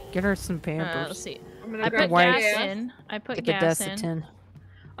change. Get her some Let's Pampers. see. I'm gonna I grab put white. gas gas. in. I put Get the gas in. Desitin.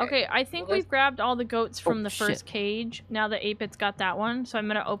 Okay, I think well, we've grabbed all the goats from Oh, the shit. first cage. Now that 8-Bit's got that one, so I'm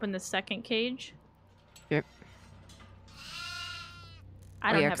gonna open the second cage. Yep.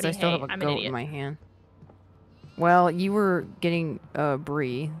 I don't yeah, have 'cause any I still hay. have a I'm an goat idiot. in my hand. Well, you were getting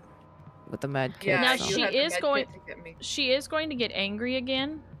Bree with the med kit. Yeah, Now you she had the is med going- kit to get me. She is going to get angry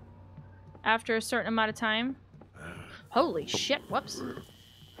again after a certain amount of time. Holy shit! Whoops.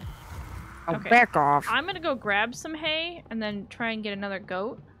 Oh, okay. back off. I'm gonna go grab some hay and then try and get another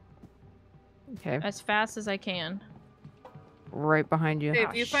goat Okay, as fast as I can. right behind you. Hey, Oh,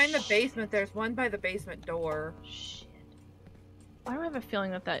 if you find the basement, there's one by the basement door. Shit. Why do I have a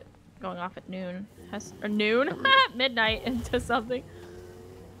feeling that that going off at noon has or noon midnight into something?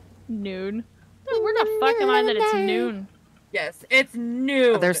 Noon. Dude, where the fuck am I that it's noon? Yes, it's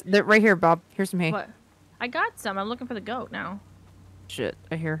new. Oh, there's right here, Bob. Here's some hay. What? I got some. I'm looking for the goat now. Shit,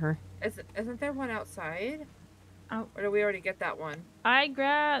 I hear her. Isn't there one outside? Oh. Or did we already get that one? I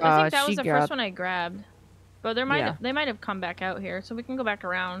grabbed. I think that was she the got- first one I grabbed. But there might Yeah. have, they might have come back out here, so we can go back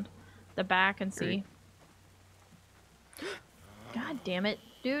around the back and see. God damn it,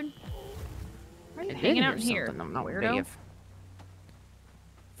 dude! Why are you I did hanging out in hear here, something, I'm not weirdo? big.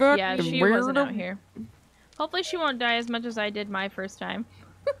 Yeah, Fucking she wasn't out weirdo. here. Hopefully, she won't die as much as I did my first time.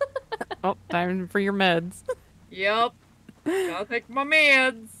 Oh, time for your meds. Yep. I'll take my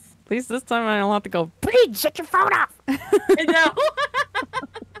meds. least this time I don't have to go, Midge, shut your phone off! I know.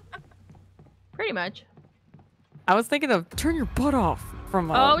 Pretty much. I was thinking of turn your butt off from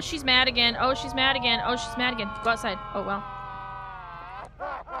Oh, she's mad again. Oh, she's mad again. Oh, she's mad again. Go outside. Oh, well.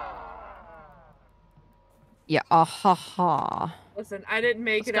 Yeah, ha. Listen, I didn't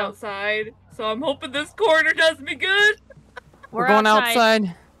make Let's it go. outside, so I'm hoping this corner does me good. We're going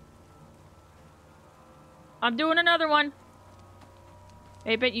outside. I'm doing another one.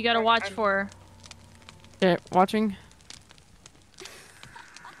 Hey, but you gotta watch for her. Okay, watching.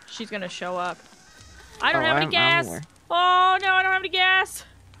 She's gonna show up. I don't have any I'm gas. aware. Oh, no, I don't have any gas.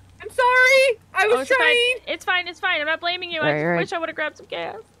 I'm sorry. I was it's trying. Fine. It's fine. It's fine. I'm not blaming you. I Right, just right. wish I would have grabbed some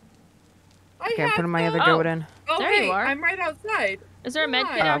gas. Okay, I'm putting my other Oh. goat in. Oh, There hey, you are. I'm right outside. Is there a med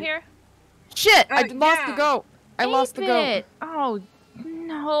kit Why? out here? Shit! I lost the yeah. goat. I lost the goat. 8-bit. Oh,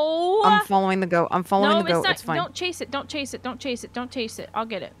 no. I'm following the goat. I'm following no, the goat. it's not. It's fine. Don't chase it. Don't chase it. Don't chase it. Don't chase it. I'll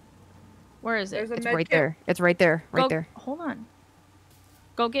get it. Where is it? There's a It's med right kit. there. It's right there. Right Go, there. Hold on.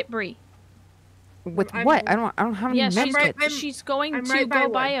 Go get Bree. With I'm- what? I don't have any Yeah, med she's, right- kits. she's going I'm to right by go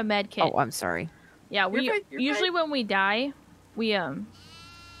buy one. a med kit. Oh, I'm sorry. Yeah, we You're fine, you're usually fine. when we die, we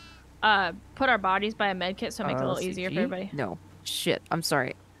put our bodies by a med kit so it makes it a little easier for CG? everybody. No. Shit. I'm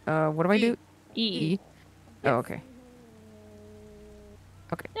sorry. What do I do? E. Oh, okay.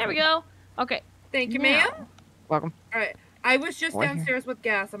 Okay. There we go. Okay. Thank you, Now. ma'am. Welcome. All right. I was just Right here. downstairs with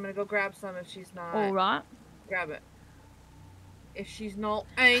gas. I'm gonna go grab some if she's not. All right. Grab it. If she's not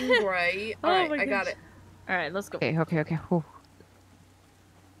angry. Oh All right, my I got gosh. it. All right, let's go. Okay. Whew.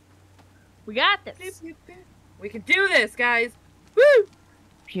 We got Beep, this. beep, beep. We can do this, guys. Woo!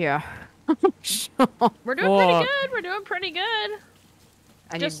 Yeah. We're doing pretty Fuck. good. We're doing pretty good.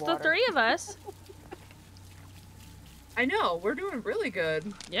 I need Just the water. 3 of us. I know. We're doing really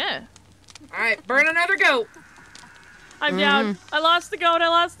good. Yeah. All right, burn another goat. I'm down. I lost the goat. I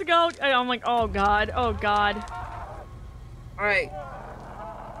lost the goat. I'm like, oh god. Oh god. All right.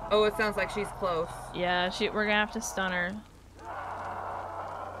 Oh, it sounds like she's close. Yeah, we're gonna have to stun her.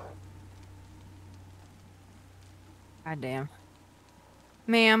 God damn.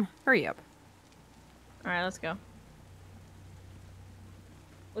 Ma'am, hurry up. All right, let's go.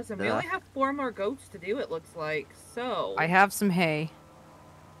 Listen, we only have 4 more goats to do. It looks like so. I have some hay.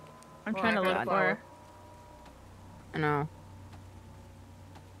 I'm Well, trying to I look got for her. I know.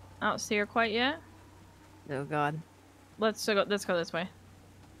 I don't see her quite yet. Oh god. Let's go this way.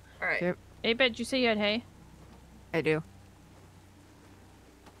 All right. Yep. 8-bit, you say you had hay? I do.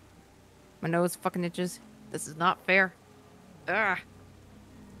 My nose fucking itches. This is not fair. Ah.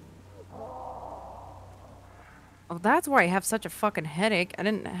 Oh, that's why I have such a fucking headache. I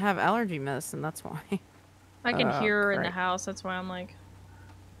didn't have allergy medicine, that's why. I can Oh, hear her in the great. house. That's why I'm like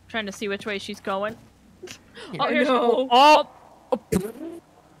trying to see which way she's going. Yeah. Oh, here's know. Oh!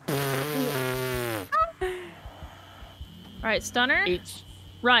 All right, stunner. H.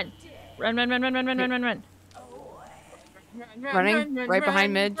 Run. Run. Run, Running, right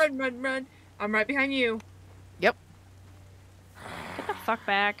behind Midge. Run. I'm right behind you. Yep. Get the fuck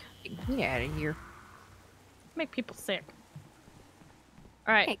back. Get out of here. Make people sick.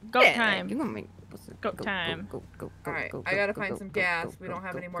 All right, Hey, goat get out. time. You gonna make Goat time. Go, Alright, go, I gotta go, find go, some go, gas. go, We go, don't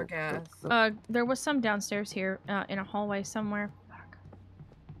have go, any more go, gas. go. There was some downstairs here, in a hallway somewhere.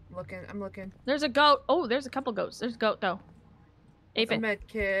 Fuck. I'm looking. There's a goat. Oh, there's a couple goats. There's a goat though. It's a 8-bit. med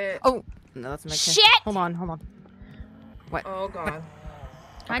kit. Oh, no, that's my Shit! Hold on. What? Oh god.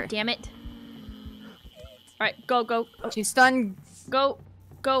 God Okay. damn it. All right, go. Oh, She's stunned. go.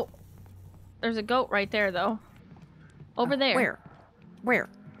 There's a goat right there though. Over there. Where?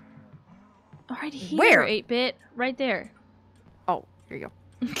 Right here. Where? 8-bit. Right there. Oh, here you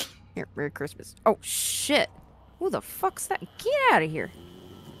go. Here, Merry Christmas. Oh, shit. Who the fuck's that? Get out of here.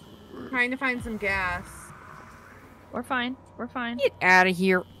 Trying to find some gas. We're fine. Get out of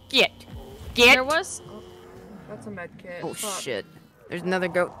here. Get. There was. That's a med kit. Oh, Fuck. shit. There's another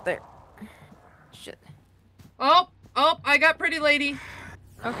goat there. Shit. Oh, I got pretty lady.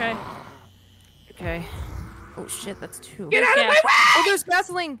 Okay. Okay. Oh, shit, that's 2. Get out of my gas. way! Oh, there's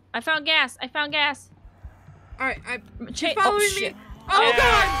gasoline. I found gas. Alright, Cha- she's following shit. me. Oh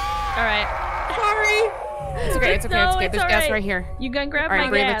god! All right. Sorry! It's okay, it's okay, No, it's okay. it's There's all gas right. right here. You can grab Alright, my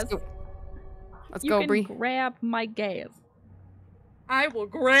Bree, gas. let's go. Let's You go, can Bree. grab my gas. I will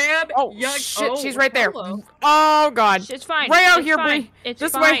grab Oh, Yuck. shit, Oh, she's right there. hello. Oh, God. It's fine. Right out It's here, fine. Bree. It's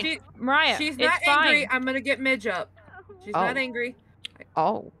This fine. way. Mariah, She's it's not fine. angry. I'm gonna get Midge up. She's Oh. not angry.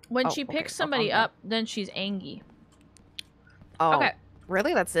 Oh. When Oh, she okay. picks Oh, somebody I'm up, then she's angry. Oh. Okay.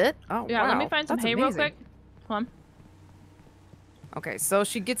 Really? That's it? Oh, Yeah, wow. let me find some That's hay real amazing. quick. Hold on. Okay, so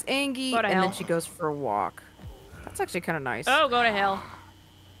she gets angry, Go to and hell. then she goes for a walk. That's actually kind of nice. Oh, go to hell.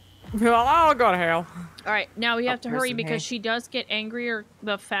 I'll go to hell. All right, now we have to hurry listen, because hey. she does get angrier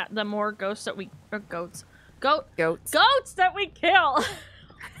the more ghosts that we goats that we kill.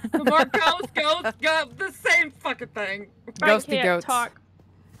 The more ghosts, got the same fucking thing. I Ghosty can't goats. talk.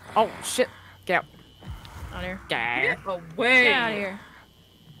 Oh shit! Get Out here. Get away. Get out of here.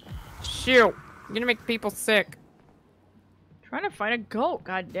 Shoot! You're gonna make people sick. Trying to find a goat.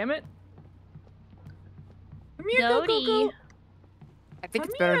 God damn it. Come here, go, go, go. I think Come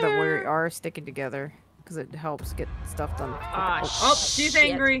it's better that we here. are sticking together because it helps get stuff done. Ah, Oh, she's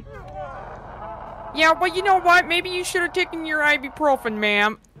shit. angry. Yeah, well, you know what? Maybe you should have taken your ibuprofen,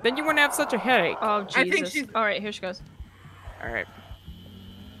 ma'am. Then you wouldn't have such a headache. Oh, Jesus. I think she's- All right, here she goes. All right.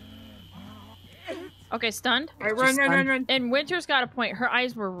 Okay, stunned. All right, run. And Winter's got a point. Her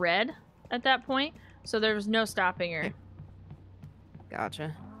eyes were red at that point, so there was no stopping her.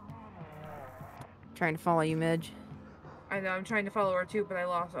 Gotcha. Trying to follow you, Midge. I know, I'm trying to follow her too, but I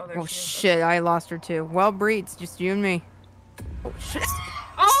lost. Oh, there Oh she is. shit! I lost her too. Well, Breeds, just you and me. Oh shit!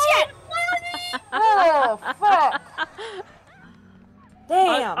 Oh, Oh, fuck.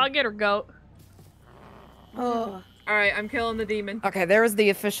 Damn. I'll get her goat. Oh. All right, I'm killing the demon. Okay, there was the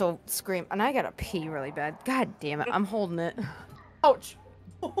official scream, and I gotta pee really bad. God damn it! I'm holding it. Ouch.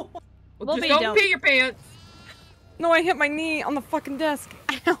 Well, We'll just be don't down. pee your pants. No, I hit my knee on the fucking desk.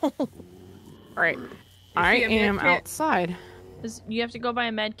 Ow! All right, I see a med am kit? outside. You have to go buy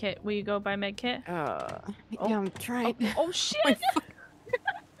a med kit. Will you go buy a med kit? Yeah, I'm trying. Oh shit!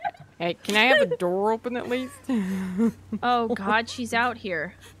 Hey, can I have the door open at least? Oh god, she's out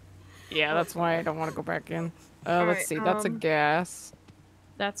here. Yeah, that's why I don't want to go back in. Alright, Let's see. That's a gas.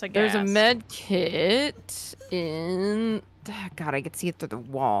 That's a There's gas. a med kit in. God, I could see it through the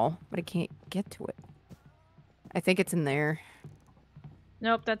wall, but I can't get to it. I think it's in there.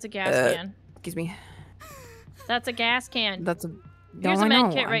 Nope, that's a gas can. Excuse me. That's a gas can. That's a. Here's no, a I med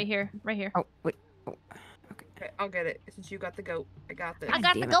know. kit right here. Right here. Oh wait. Okay, I'll get it since you got the goat. I got this. I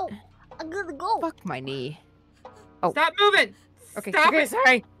got the damn it. goat. I got the goat. Fuck my knee. Stop moving. Okay. Stop okay, it.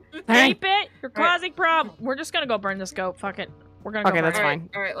 sorry. Keep it! You're Alright. causing problem. We're just gonna go burn this goat. Fuck it. We're gonna go Okay, burn that's it. fine.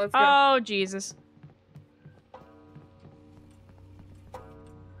 All right, let's go. Oh, Jesus.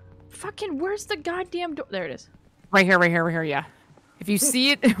 Fucking, where's the goddamn door? There it is. Right here, right here, right here. Yeah. If you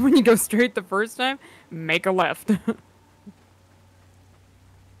see it when you go straight the first time, make a left. All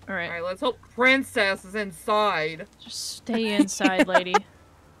Alright. right, let's hope Princess is inside. Just stay inside, lady.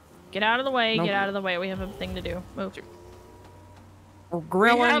 Get out of the way. Nope. Get out of the way. We have a thing to do. Move. We're We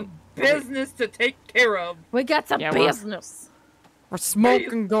grilling. have business to take care of. We got some Yeah, we're- business. We're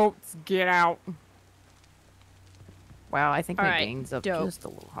smoking goats. Get out. Wow, I think my Alright, gain's up dope. just a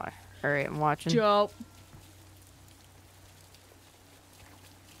little high. Alright, I'm watching. Dope.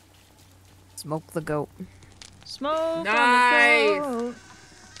 Smoke the goat. Smoke Nice. on the goat.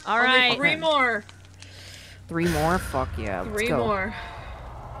 All Only right. 3 more. 3 more? Fuck yeah. Let's 3 go. more.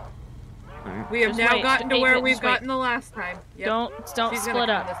 Alright. We have Just now wait, gotten to just where wait, we've just wait. gotten the last time. Yep. Don't She's split gonna come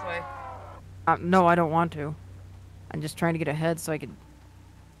up. this way. No, I don't want to. I'm just trying to get ahead so I could.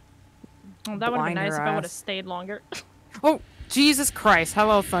 Oh, that would have been blind her nice if I would have ass. stayed longer. Oh, Jesus Christ!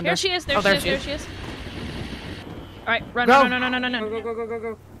 Hello, Thunder. There she is. There Oh, she is. There she is. All right, run, Go. no.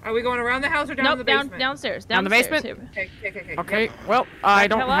 Go. Are we going around the house or down Nope, the basement? downstairs. Down the Downstairs. basement? Okay. Okay, Yep. well, I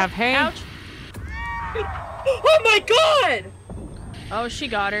don't Hella. have hay. Ouch. Oh my god! Oh, she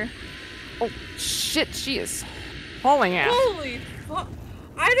got her. Oh, shit, she is hauling ass. Holy fuck!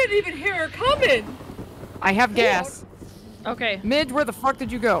 I didn't even hear her coming! I have gas. Okay, Midge, where the fuck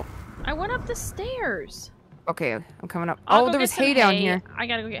did you go? I went up the stairs. Okay, I'm coming up. I'll Oh, go there get was some hay down here. I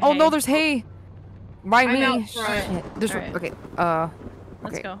gotta go get Oh hay. no, there's hay. By I'm me. out front. Shit. There's Alright. okay.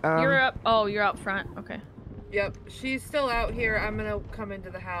 Let's okay, go. You're up. Oh, you're out front. Okay. Yep, she's still out here. I'm gonna come into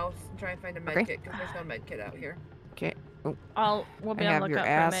the house and try and find a med Okay. kit because there's no med kit out here. Okay. Oh, We'll be I on have the your lookout for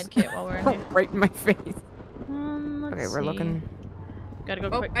a ass. med kit while we're in here. right in my face. Let's Okay, we're see. looking. Gotta go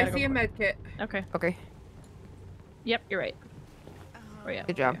Oh, quick. I Gotta see go a quick. med kit. Okay. Okay. Yep, you're right. Oh yeah.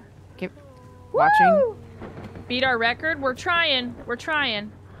 Good job. Keep watching. Beat our record. We're trying. We're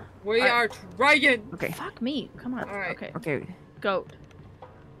trying. We Alright. are trying. Okay. Fuck me. Come on. Alright. Okay. Okay. Goat.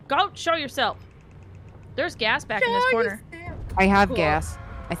 Goat, show yourself. There's gas back in this corner. I have Cool. gas.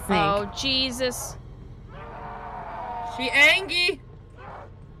 I think. Oh Jesus. She Angie.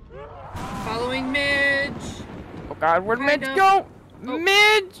 Following Midge. Oh God, where'd Kind Midge of. go? Oh.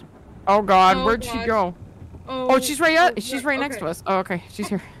 Midge! Oh God, Oh, where'd she God. go? Oh, Oh, she's right. oh, She's right next to us. Oh, okay, she's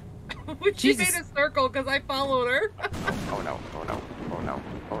here. She made Jesus. a circle because I followed her. Oh no! Oh no! Oh no!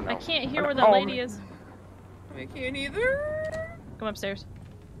 Oh no! I can't hear Oh, where no. the Oh, lady is. I can't either. Come upstairs.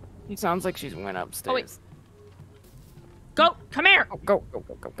 It sounds like she's went upstairs. Oh, wait. Goat, come here. Oh, goat.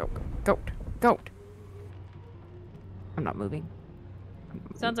 Goat. I'm not moving.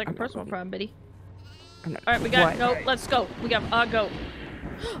 Sounds like a I'm not personal moving. problem, Biddy. I'm not- All right, we got What? goat. Let's go. We got a goat.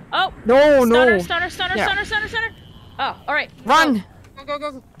 Oh, No, stunner. Yeah. Stunner. Oh, all right. Run!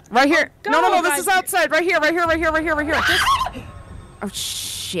 Go. Right here! Go, No, this guys. is outside! Right here! Just... Oh,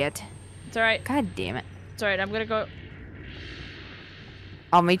 shit. It's all right. God damn it. It's all right. I'm gonna go.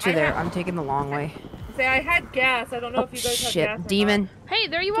 I'll meet you I there. have- I'm taking the long way. Say, I had gas. I don't know Oh, if you guys have shit. gas. or Demon. Hey,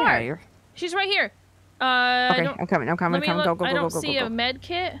 there you Get out are. of here. She's right here. I Okay, don't, I'm coming. let me look. Go. I don't see a med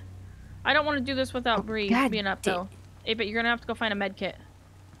kit. I don't want to do this without Oh, Bree God being up damn. though. Hey, but you're gonna have to go find a med kit.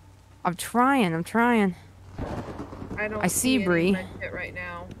 I'm trying. not. I don't I see any Bree. med kit right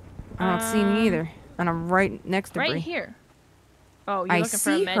now. I don't see any either. And I'm right next to Right Bree. here. Oh, you're I looking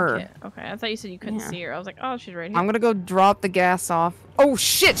for a see med her. kit. Okay, I thought you said you couldn't Yeah. see her. I was like, oh, she's right here. I'm gonna go drop the gas off. Oh,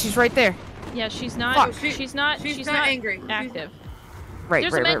 shit! She's right there. Yeah, she's not. Fuck. She's not. She's not angry. She's- active. Right,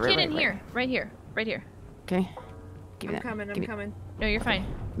 There's right, a med right, kit right, in right. here. Right here. Right here. Okay. Give me I'm that. coming. Give I'm me coming. No, you're fine.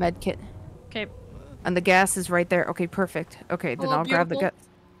 med kit. Okay. And the gas is right there. Okay, perfect. Okay, then Hello, I'll grab the gas. beautiful.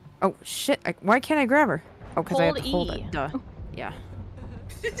 Oh, shit. Why can't I grab her? Oh, because I have to Hold hold E. it. Duh. Yeah.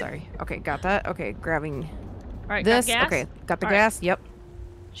 Sorry. Okay, got that. Okay, grabbing All right. this. Got gas? Okay, got the All right. gas. Yep.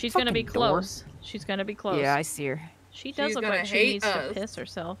 She's gonna be Fucking door. close. She's gonna be close. Yeah, I see her. She does She's look gonna like she hate needs us. to piss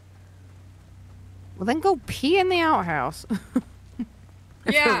herself. Well, then go pee in the outhouse. If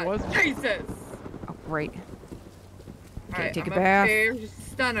there Yeah. was- Jesus. Oh, great. Okay, Alright, take I'm a bath. upstairs,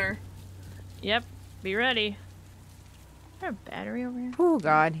 just stunner. Yep. Be ready. Is there a battery over here? Oh,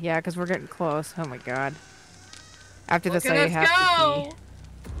 God. Yeah, because we're getting close. Oh, my God. After this, Okay, I let's have go. to pee.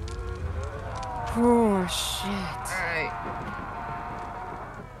 Oh, shit. Alright.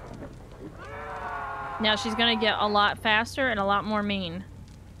 Now she's gonna get a lot faster and a lot more mean.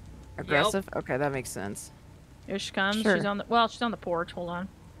 Aggressive? Okay, that makes sense. Here she comes. Sure. She's on the she's on the porch. Hold on.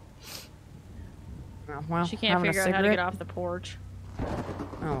 Oh, well, She can't having a figure out how to cigarette? get off the porch. Oh,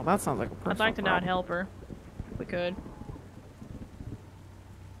 well, that sounds like a personal I'd like to not problem. help her. If we could.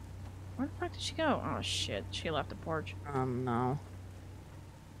 Where the fuck did she go? Oh shit, she left the porch. No.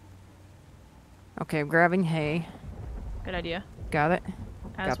 Okay, I'm grabbing hay. Good idea. Got it?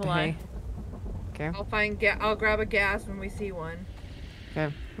 As Got will the I. hay. Okay, I'll find I'll grab a gas when we see one.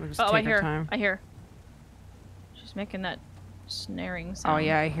 okay. We'll just Oh, I take our hear. time. I hear. She's making that snaring sound. Oh,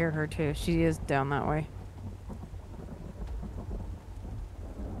 yeah, I hear her too. She is down that way.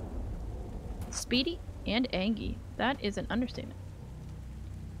 Speedy and angy. That is an understatement.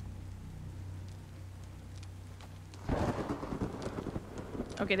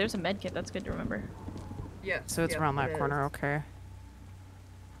 Okay, there's a med kit. That's good to remember. Yes. So it's yes, around it that is. corner, okay.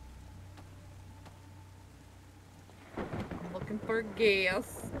 I'm looking for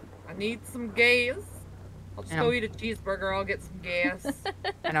gas. I need some gas. I'll just And go I'm- eat a cheeseburger. I'll get some gas.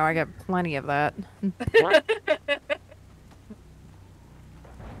 I know, I got plenty of that.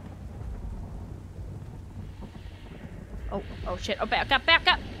 Oh shit. Oh, back up, back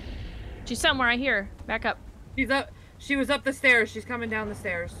up. She's somewhere. I hear her. Back up. She's up. She was up the stairs. She's coming down the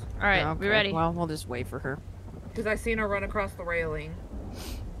stairs. All right, Okay, we ready? Well, we'll just wait for her. Because I seen her run across the railing.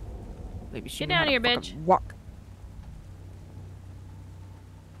 Maybe she Get knew how down to here, fucking bitch. Walk.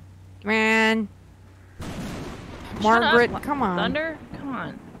 Man. Shut Margaret, up. come on. Thunder? Come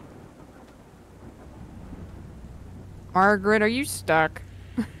on. Margaret, are you stuck?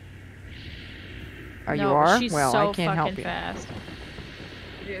 Oh, you No, are? She's Well, so I can't help fucking you. fast.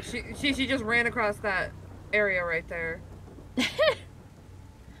 Yeah, she just ran across that area right there.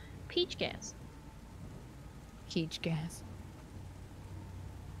 Peach gas. Peach gas.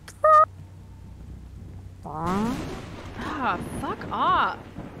 Ah, fuck off.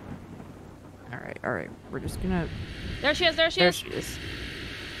 All right. We're just gonna. There she is. There she There is. she is.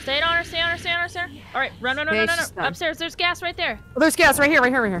 Stay on her. Stay on her. Stay on her. Stay on her. All right, run. Okay, she's done. Upstairs. There's gas right there. Oh, there's gas right here.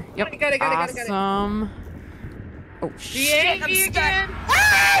 Yep. Got it. Awesome. Oh She shit! ate me I'm stuck. again.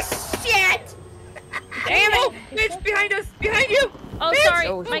 Ah shit! Damn Oh, it! Midge, behind us! Behind you! Oh, Midge! sorry.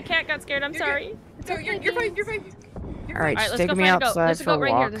 Oh, My cat got scared. I'm You're sorry. So you're fine. You're fine. You're All right, All right, she's let's go taking me find a goat. outside There's a for a goat right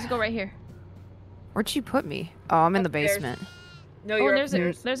here. walk. There's a goat right here. Where'd she put me? Oh, I'm in the Upstairs. basement. No, Oh, you're and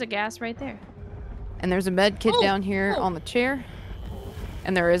upstairs. there's a gas right there. And there's a med kit Oh, down here oh. on the chair.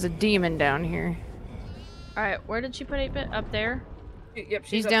 And there is a demon down here. All right, where did she put it? Up there. Yep,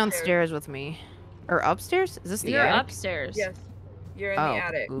 She's upstairs. downstairs with me. Or upstairs? Is this the You're attic? upstairs. Yes, you're in Oh, the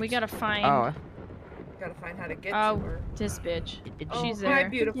attic. We oops. gotta find Oh. Gotta find how to get Oh. to her. this bitch. Oh, She's hi, there.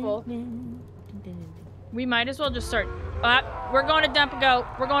 beautiful. We might as well just start. We're going to dump a goat.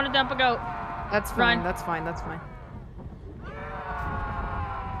 We're going to dump a goat. That's Run. fine, that's fine, that's fine.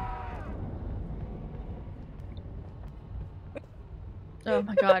 Oh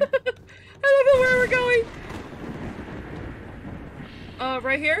my god. I don't know where we're going.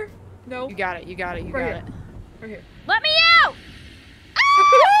 Right here? No. You got it. You got it. You got Right it. Right here. Let me out!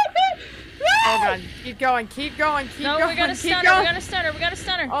 Oh god. Keep going. Keep going. Keep No, going. we gotta keep stun her. going. We gotta stun her. We gotta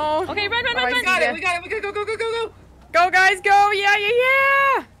stun her. Oh. Okay, run, run, Oh, run, I run. We got see it. We got it. We gotta go, go, go, go, go. Go, guys. Go. Yeah, yeah,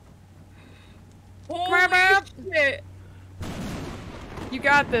 yeah. Holy Bam. shit. You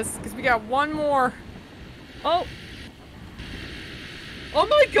got this. Because we got one more. Oh, Oh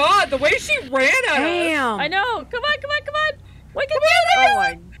my god, the way she ran at us. Damn. I know. Come on, come on, come on. We can do Oh this.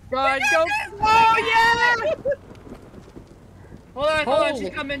 my god. Go. Oh, yeah. Hold on, hold on, Holy she's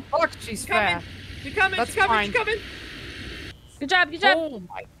coming. fuck, she's coming. fast. She's coming, That's she's coming, fine. she's coming. Good job, good job. Oh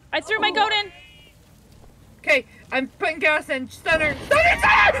my. I threw my goat in. Okay, I'm putting gas in. Stunner! Stunner!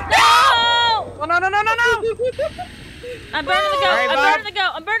 Stunner! No! Oh, no, no, no, no, no. I'm burning the goat. Alright, I'm Bob. burning the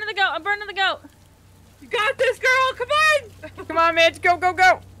goat. I'm burning the goat. I'm burning the goat. You got this, girl! Come on! Come on, Midge. Go, go,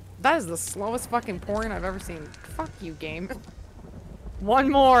 go. That is the slowest fucking pouring I've ever seen. Fuck you, game. One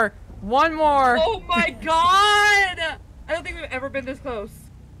more. One more. Oh my god! I don't think we've ever been this close.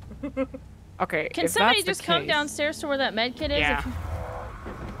 Okay. Can if somebody that's the just come case- downstairs to where that med kit is? Yeah. If you-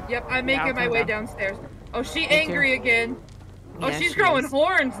 Yep, I'm Yeah, making I'll my come way down. downstairs. Oh, she Thank you. angry again. Oh, Yeah, she's she growing is.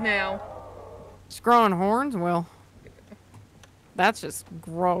 horns now. It's growing horns? Well, that's just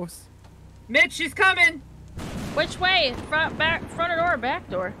gross. Midge, she's coming. Which way? Front, back, front door, or back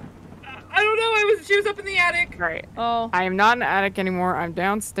door? I don't know. She was up in the attic. Right. Oh, I am not in the attic anymore. I'm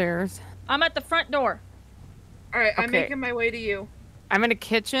downstairs. I'm at the front door. All right, I'm Okay. making my way to you. I'm in a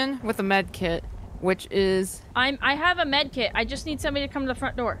kitchen with a med kit, which is I have a med kit. I just need somebody to come to the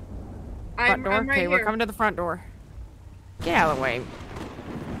front door. front door. I'm right Okay, we're here. coming to the front door. Get out of the way.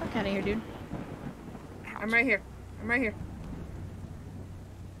 Fuck out of here, dude. I'm right here. I'm right here.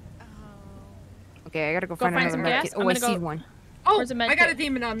 Okay, I gotta go Go find find another some med gas. kit. I'm Oh, I gonna see go- one. Oh, Where's the med I got a kit?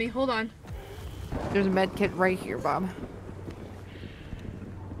 demon on me. Hold on. There's a med kit right here, Bob.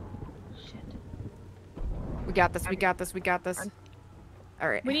 Shit. We got this. We got this. We got this. I'm- All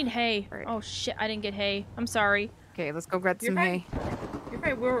right. We need hay. Alright. Oh shit, I didn't get hay. I'm sorry. Okay, let's go grab You're some fine. hay. You're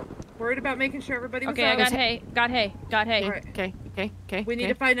right. We're worried about making sure everybody was Okay, I out. got hay. Got hay. Got hay. Alright. Okay. Okay. Okay. We need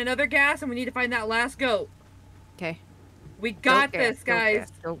to find another gas, and we need to find that last goat. Okay. We got Go this, gas,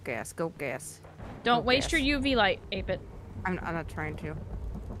 guys. Go gas. Go gas. Don't Go waste gas. your UV light, Ape it. I'm not trying to.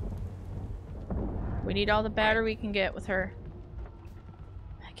 We need all the batter we can get with her.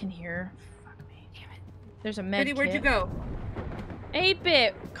 I can hear her. Fuck me. Damn it. There's a med Biddy, where'd you kit. go? Ape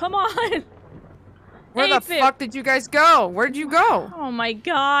it! Come on! Where the Ape it. fuck did you guys go? Where'd you go? Oh my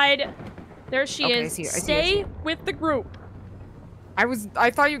god! There she Okay, I is. see her, I see her, I see Stay her. with the group. I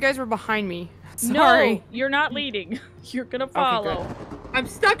thought you guys were behind me. Sorry. No, you're not leading. You're gonna good. follow. I'm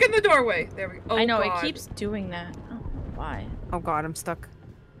stuck in the doorway. There we go. Oh, I know, God. it keeps doing that. Oh, why? Oh god, I'm stuck.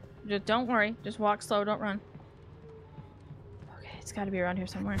 Just don't worry. Just walk slow, don't run. Okay, it's gotta be around here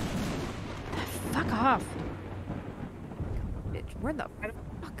somewhere. Fuck off. Bitch, where the I don't-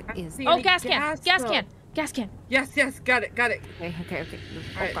 fuck I don't is see Oh, any gas can! Gas though. can! Gas can! Yes, yes, got it, got it. Okay, okay, okay.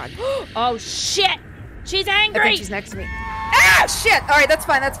 Oh Alright. god. Oh shit! She's I angry! think she's next to me. Ah, shit! Alright, that's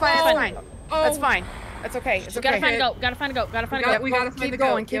fine, that's fine, Oh. that's fine. Oh, That's fine. That's okay, it's Gotta okay. find a goat. Gotta find a goat. Gotta find a goat. we gotta Keep find the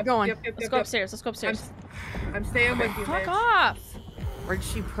going, goat. keep Yep, going. Yep, yep, Let's yep, go yep. upstairs. Let's go upstairs. I'm staying with you, Fuck Midge. off! Where'd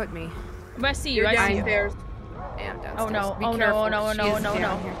she put me? I see you. You're I see you. downstairs. Damn, downstairs. Oh, no. Be Oh, no, careful. oh, no, oh, She no, is oh, no, down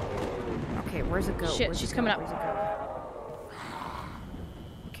no. here. Okay, where's it go? Shit, Where's she's it coming go? up. Where's it go?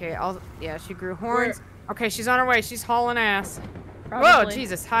 Okay, yeah, she grew horns. Okay, she's on her way. She's hauling ass. Whoa, Probably.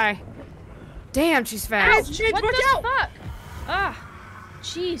 Jesus, hi. Damn, she's Ow, fast. Midge, What watch the out! fuck? Ah,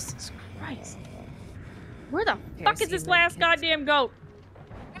 Jesus Christ! Where the I fuck is see this med last kits. goddamn goat?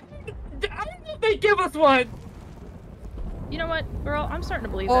 I don't know if they give us one. You know what, girl? I'm starting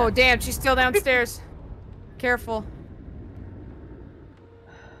to believe Oh, that. damn, she's still downstairs. Careful.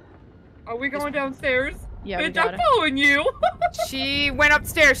 Are we going downstairs? Yeah, we Midge, I'm gotta. following you. She went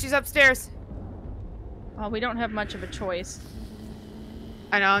upstairs. She's upstairs. Oh, we don't have much of a choice.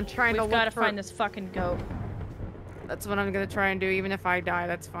 I know, I'm trying to We've look gotta for... find this fucking goat. That's what I'm gonna try and do, even if I die,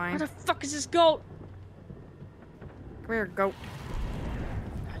 that's fine. Where the fuck is this goat? Come here, goat.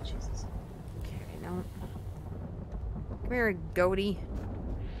 Oh, Jesus. Okay, no. Come here, goaty.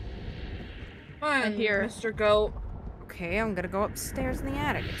 Come on, hear. Mr. Goat. Okay, I'm gonna go upstairs in the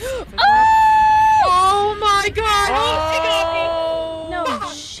attic. Oh my God! Oh, No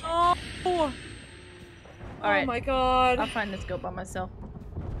she got me! shit. Oh, All right, oh my God! I'll find this goat by myself.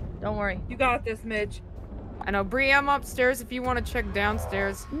 Don't worry. You got this, Midge. I know, Bree, I'm upstairs if you want to check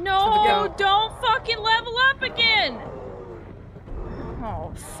downstairs. No, goat. don't fucking level up again!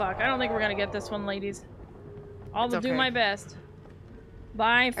 Oh, fuck. I don't think we're gonna get this one, ladies. I'll It's do okay. my best.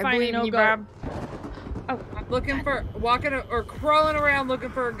 Bye, I finding believe no you, goat. Bob. I'm looking for or crawling around looking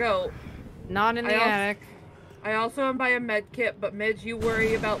for a goat. Not in the attic. I also am by a med kit, but Midge, you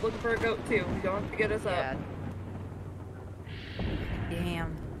worry about looking for a goat too. You don't have to get us up.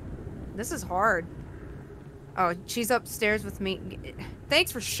 Damn. This is hard. Oh, she's upstairs with me.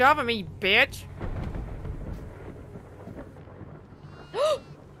 Thanks for shoving me, you bitch.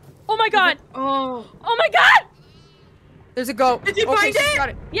 Oh my god! Oh. Oh my god! There's a goat. Did you okay, find she's it? got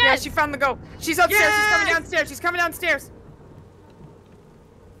it. Yes. Yeah, she found the goat. She's upstairs. Yes. She's coming downstairs. She's coming downstairs.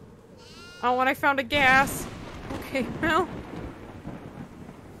 Oh, and I found a gas. Okay, well.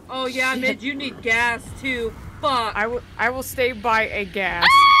 Oh yeah, Shit. Midge, you need gas too. Fuck. I will stay by a gas.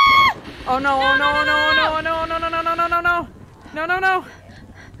 Oh no, No, oh no, no, no, no, no, no, no, no, no, no, no. No, no, no.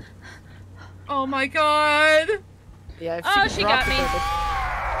 Oh my god. Yeah, if Oh, she got me.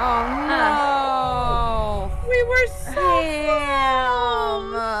 Oh no. We were so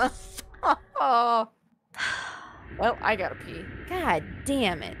Damn. Oh. Well, I gotta pee. God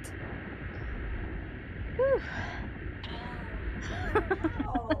damn it.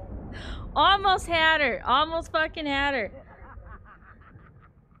 Almost had her. Almost fucking had her.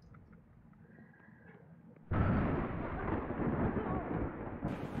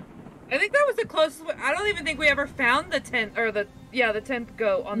 I think that was the closest. I don't even think we ever found the 10th or the 10th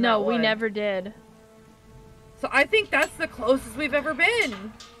goat on that No, we one. never did. So I think that's the closest we've ever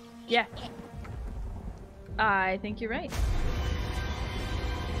been. Yeah. I think you're right.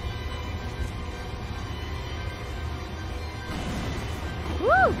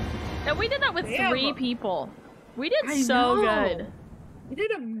 Woo! And we did that with Damn. 3 people. We did I so know. good. You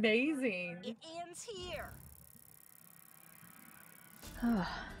did amazing. It ends here.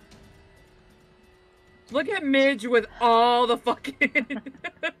 Look at Midge with all the fucking.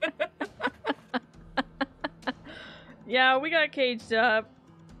 Yeah, we got caged up.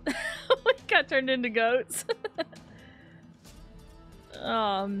 We got turned into goats.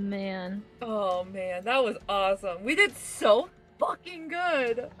 Oh man. Oh man, that was awesome. We did so fucking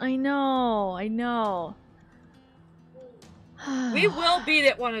good. I know, I know. We will beat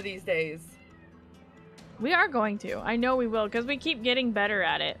it one of these days. We are going to. I know we will, because we keep getting better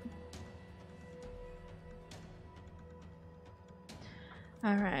at it.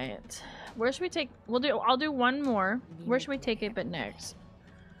 Alright. Where should we take... I'll do one more. Where should we take it but next?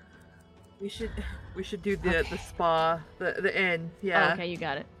 We should do the spa, the inn. Yeah. Oh, okay, you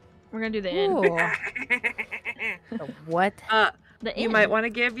got it. We're gonna do the inn. Ooh. The what? The inn. You might want to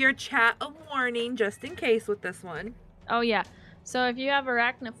give your chat a warning just in case with this one. Oh, yeah. So if you have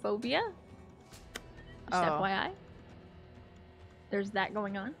arachnophobia, just Oh. FYI, there's that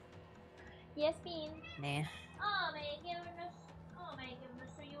going on. Yes, Bean. Nah. Oh my goodness. Oh my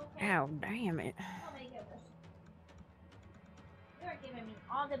goodness. Are you okay? Ow, damn it. Oh my goodness. You're giving me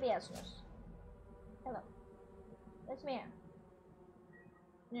all the business. Hello. That's me.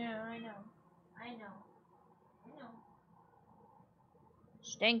 No, I know. I know. I know.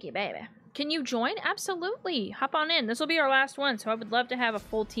 Stinky baby. Can you join? Absolutely. Hop on in. This will be our last one, so I would love to have a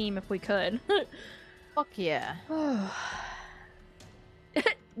full team if we could. Fuck yeah.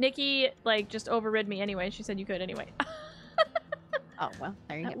 Nikki, like, just overrid me anyway. She said you could anyway. Oh, well,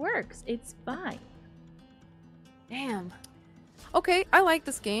 there you That go. works. It's fine. Damn. Okay, I like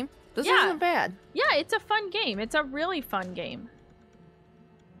this game. This Yeah. isn't bad. Yeah, it's a fun game. It's a really fun game.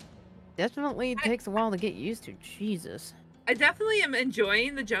 Definitely takes a while to get used to. Jesus. I definitely am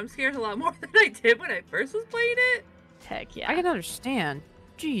enjoying the jump scares a lot more than I did when I first was playing it. Heck yeah. I can understand.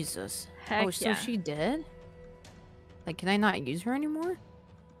 Jesus. Heck Oh, so yeah. she dead? Like, can I not use her anymore?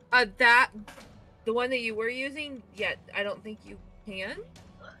 The one that you were using, yet I don't think you can.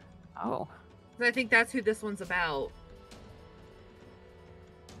 Oh. I think that's who this one's about.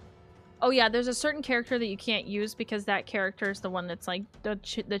 Oh yeah, there's a certain character that you can't use because that character is the one that's like the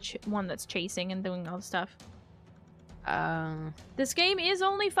one that's chasing and doing all the stuff. This game is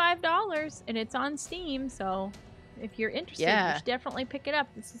only $5 and it's on Steam, so if you're interested, Yeah. you should definitely pick it up.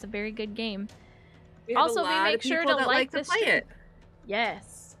 This is a very good game. We have Also, a we lot make of sure people to that like to this play stream. it.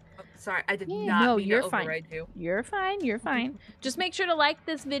 Yes. Oh, sorry, I did Yeah. not No, mean you're to fine. override you. You're fine. You're fine. Just make sure to like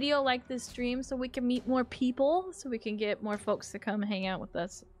this video, like this stream, so we can meet more people, so we can get more folks to come hang out with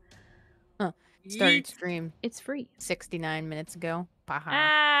us. Started Yeet. stream It's free. 69 minutes ago. Baha.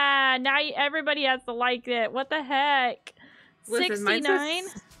 Ah, now everybody has to like it. What the heck? Listen, mine 69?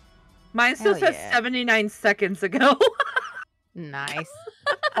 says- Mine still Hell says yeah. 79 seconds ago. Nice.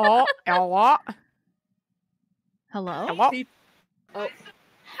 Oh, hello. Hello? Hello. Oh,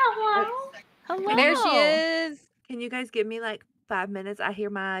 Hello? Hello? There she is. can you guys give me like 5 minutes? I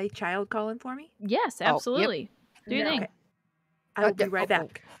hear my child calling for me. Yes, yep. absolutely. Do your Yeah, thing. okay. I'll be right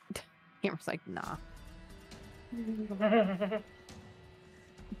back. Camera's like, nah.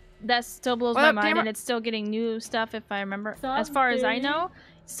 That still blows What my up, mind, camera? and it's still getting new stuff if I remember. As Something. far as I know.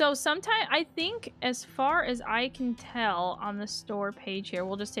 So sometime, I think, as far as I can tell on the store page here,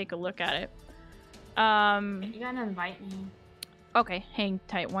 we'll just take a look at it. You gotta invite me. Okay, hang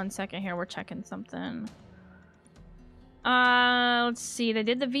tight 1 second here. We're checking something. Let's see. They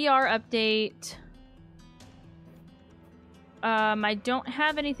did the VR update. I don't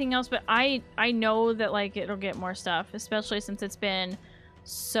have anything else, but I know that, like, it'll get more stuff, especially since it's been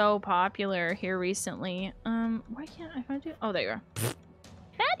so popular here recently. Why can't I find you? Oh, there you are.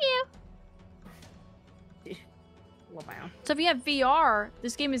 Found you! So if you have VR,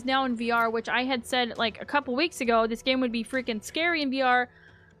 this game is now in VR, which I had said, like, a couple weeks ago, this game would be freaking scary in VR.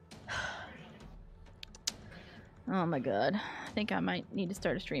 Oh my god. I think I might need to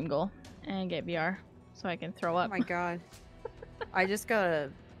start a stream goal and get VR so I can throw Oh up. my god. I just got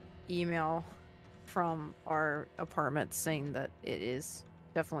a email from our apartment saying that it is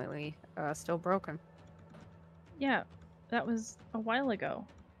definitely still broken. Yeah, that was a while ago.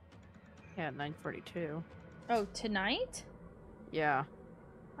 Yeah, 9:42. Oh, tonight? Yeah.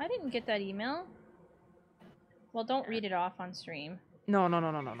 I didn't get that email. Well, don't read it off on stream. No.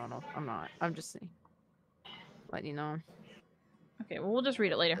 I'm not. I'm just letting you know. Okay, well, we'll just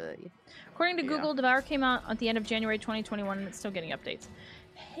read it later. Yeah. According to Google, DEVOUR came out at the end of January 2021, and it's still getting updates.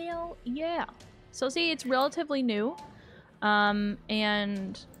 Hell yeah. So see, it's relatively new,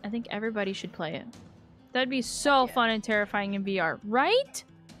 and I think everybody should play it. That'd be so fun and terrifying in VR, right?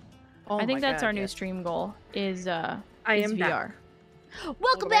 Oh I think my that's God, our new yes. stream goal, is I is am VR. back.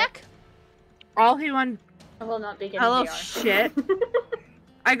 Welcome back! All he won. I will not be getting Hello, VR. shit.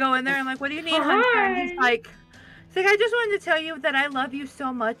 I go in there and I'm like, what do you need, Hunter? And he's like, I just wanted to tell you that I love you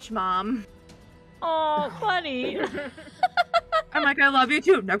so much, Mom. Oh, buddy. I'm like, I love you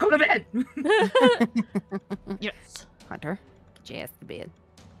too. Now go to bed. Yes. Hunter, get your ass to bed.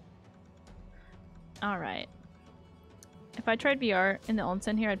 Alright. If I tried VR in the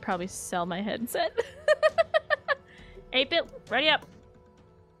onsen here, I'd probably sell my headset. 8-bit, ready up.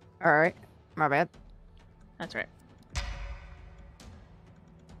 Alright. My bad. That's right.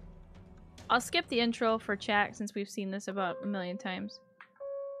 I'll skip the intro for chat since we've seen this about a million times.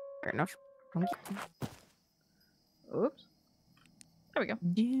 Fair enough. Oops. There we go.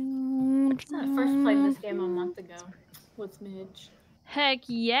 I first played this game a month ago with Midge. Heck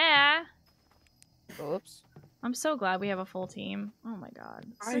yeah! Oops. I'm so glad we have a full team. Oh my god.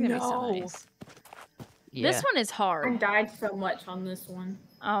 This is I gonna be so know. nice. Yeah. This one is I hard. died so much on this one.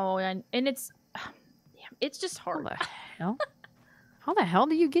 Oh, and it's... It's just How hard. the hell? How the hell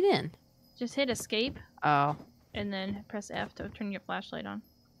do you get in? Just hit escape Oh. and then press F to turn your flashlight on.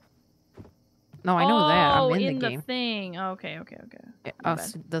 No, I know that. I'm in in the game. thing. Okay. Yeah, My oh, bad.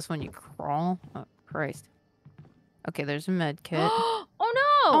 so this one you crawl? Oh, Christ. Okay, there's a med kit. Oh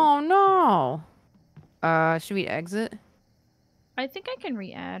no! Oh no! Should we exit? I think I can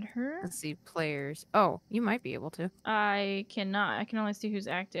re-add her. Let's see, players. Oh, you might be able to. I cannot. I can only see who's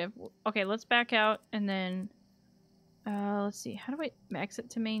active. Okay, let's back out and then... let's see. How do I exit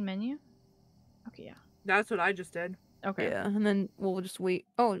to main menu? Okay, yeah. That's what I just did. Okay. Yeah, and then we'll just wait.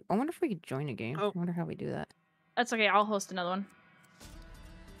 Oh, I wonder if we could join a game. Oh. I wonder how we do that. That's okay. I'll host another one.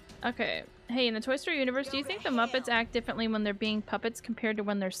 Okay. Hey, in the Toy Story universe, do you think the Muppets act differently when they're being puppets compared to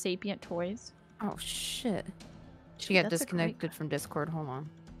when they're sapient toys? Oh, shit. She got That's a great disconnected from Discord. Hold on.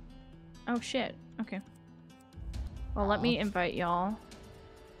 Oh, shit. Okay. Well, let me invite y'all.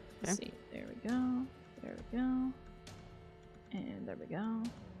 Let's see. There we go. There we go. And there we go.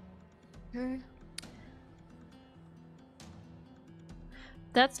 Okay.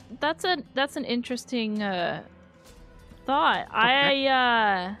 That's an interesting thought. Okay.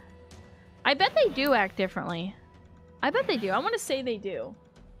 I bet they do act differently. I bet they do. I want to say they do.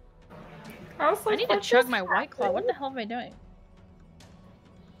 I was like, I need to what chug just my White Claw. What happened? the hell am I doing?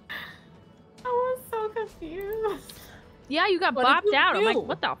 I was so confused. Yeah, you got What did bopped you out. I'm like, do?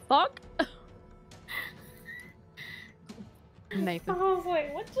 what the fuck? Nathan. I was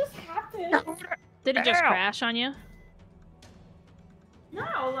like, what just happened? Did it just Ow. crash on you?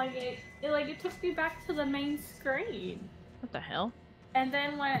 No, like it took me back to the main screen, What the hell? and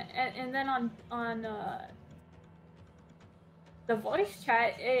then on the voice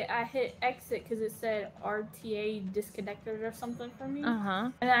chat, I hit exit because it said RTA disconnected or something for me, Uh-huh.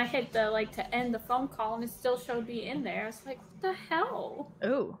 and then I hit the to end the phone call, and it still showed me in there. I was like, what the hell?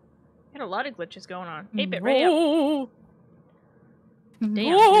 Ooh. Had a lot of glitches going on. 8-bit, ready up.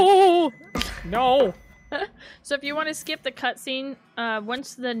 Damn. No! So if you want to skip the cutscene,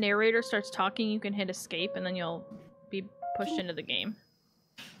 once the narrator starts talking, you can hit escape, and then you'll be pushed into the game.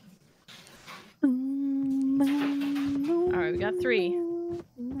 All right, we got 3.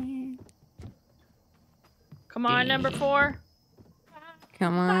 Come on, number 4.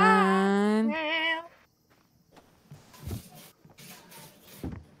 Come on.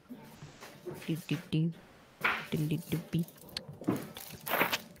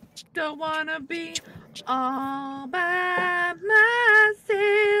 Don't wanna be all by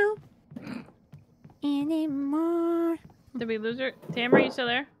myself Anymore. Did we lose her? Tamara, are you still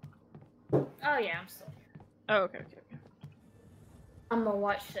there? Oh yeah, I'm still here. Oh, okay. I'm gonna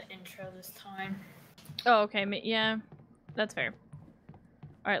watch the intro this time. Oh, okay. Yeah, that's fair.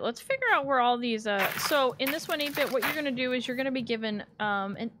 All right, let's figure out where all these. So in this one, 8-bit, what you're gonna do is you're gonna be given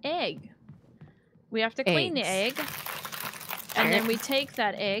an egg. We have to clean the egg, and then we take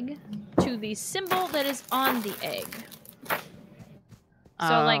that egg to the symbol that is on the egg.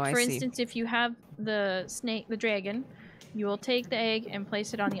 So, like for instance, if you have the snake, the dragon, you will take the egg and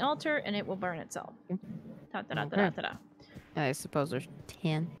place it on the altar, and it will burn itself. Ta da da da da da. I suppose there's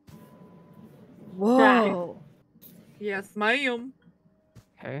 10. Whoa. Yes, ma'am.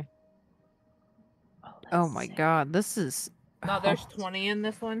 Okay. Oh, Oh my god, this is. No, there's 20 in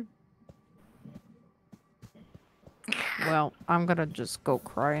this one. Well, I'm gonna just go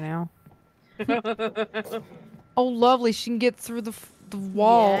cry now. Oh, lovely. She can get through the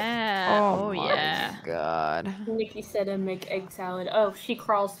wall. Yeah. Oh, my yeah. God. Nikki said to make egg salad. Oh, she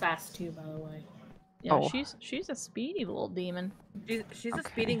crawls fast too, by the way. Yeah, Oh. she's a speedy little demon. She's a Okay.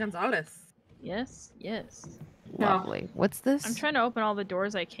 Speedy Gonzales. Yes, yes. Lovely. What's this? I'm trying to open all the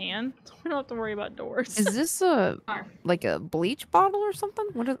doors I can, so we don't have to worry about doors. Is this a like a bleach bottle or something?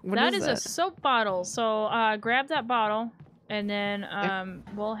 What That is is a soap bottle. So grab that bottle, and then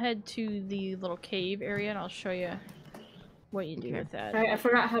we'll head to the little cave area, and I'll show you what you do Okay. with that. I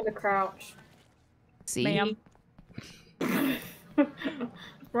forgot how to crouch. See? Ma'am.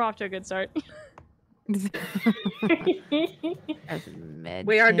 We're off to a good start. As med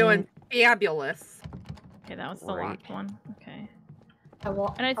We are kit. doing fabulous. Okay, that was the Great. locked one. Okay.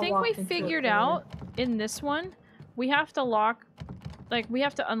 And I think we figured out in this one, we have to lock, like, we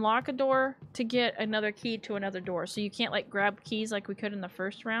have to unlock a door to get another key to another door. So you can't, like, grab keys like we could in the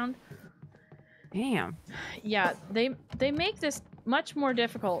first round. Damn. Yeah, they make this much more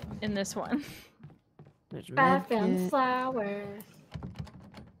difficult in this one. There's I med found kit. flowers.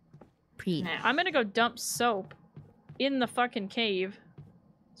 Pete. Now. I'm gonna go dump soap in the fucking cave.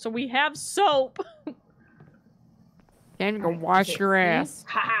 So we have soap! Then go Alright, wash is it your E? ass.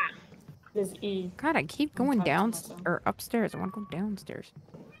 Haha. This E. God, I keep I'm going talking to down myself. or upstairs. I want to go downstairs.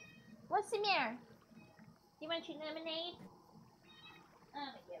 What's the matter? You want your lemonade? Oh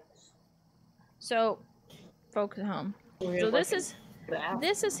my goodness. So, folks at home. So this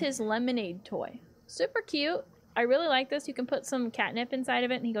is his lemonade toy. Super cute. I really like this. You can put some catnip inside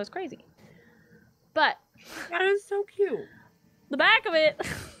of it and he goes crazy. But That is so cute. the back of it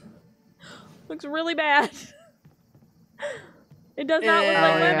looks really bad. It does not look Oh,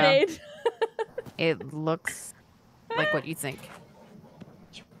 like yeah. lemonade. It looks like what you think.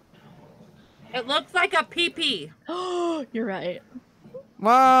 It looks like a pee-pee. Oh, you're right.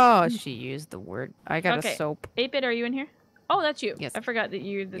 Whoa, she used the word. I got Okay. a soap. 8-bit, are you in here? Oh, that's you. Yes. I forgot that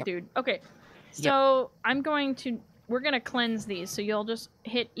you're the Yep. dude. Okay. So we're going to cleanse these. So you'll just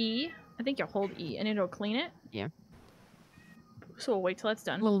hit E. I think you'll hold E and it'll clean it. Yeah. So we'll wait till it's A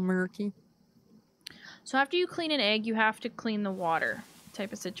done. little murky. So after you clean an egg, you have to clean the water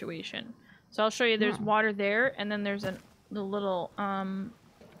type of situation. So I'll show you there's Oh. water there and then there's the little onsen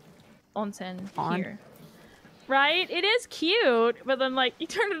Pond. here. Right? It is cute, but then like you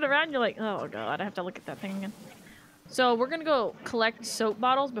turn it around, you're like, oh god, I have to look at that thing again. So we're gonna go collect soap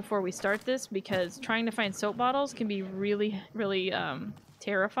bottles before we start this because trying to find soap bottles can be really, really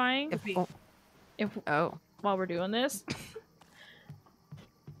terrifying Oh. while we're doing this.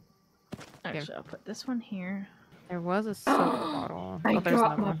 Okay. Actually, I'll put this one here. There was a soap bottle. I Oh, there's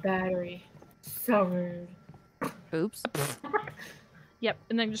dropped another my one. battery. So rude. Oops. Yep,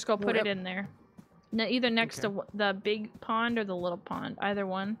 and then just go put Yep. it in there. Either next Okay. to the big pond or the little pond, either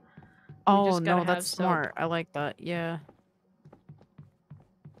one. Oh, just gotta no, have that's soap. smart. I like that. Yeah.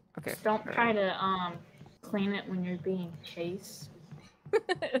 Okay. Just don't try to clean it when you're being chased.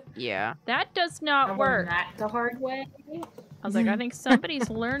 Yeah. That does I not learned work. that the hard way. I was like, I think somebody's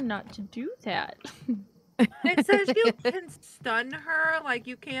learned not to do that. It says you can stun her like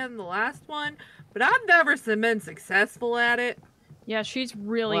you can the last one, but I've never been successful at it. Yeah, she's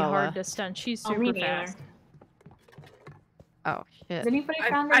really Well, hard to stun. She's Oh, me super neither. fast. Oh, shit. Has anybody I-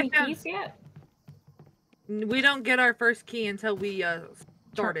 found I any found- keys yet? We don't get our first key until we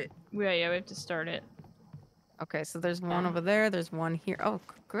start it. Yeah, we have to start it. Okay, so there's one over there. There's one here. Oh,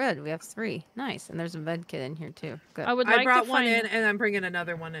 good. We have 3. Nice. And there's a med kit in here too. Good. I would I like brought to one find. in, and I'm bringing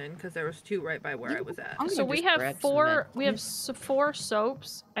another one in because there was 2 right by where I was at. I'm So gonna we just have grab some 4. med We have kit. 4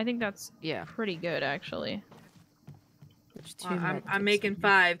 soaps. I think that's Yeah. pretty good, actually. There's 2 I'm med kits making in here.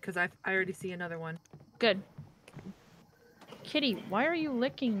 5 because I already see another one. Good. Kitty, why are you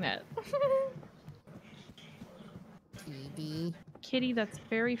licking that? Kitty. Kitty, that's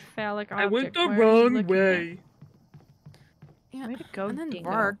very phallic object. I went the Why are you wrong licking way. Yeah. Way to go, And then dingo.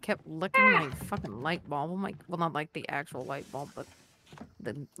 Var kept licking my fucking light bulb. I'm like, well, not like the actual light bulb, but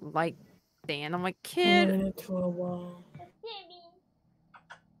the light stand. I'm like, kid. Into a wall. Baby.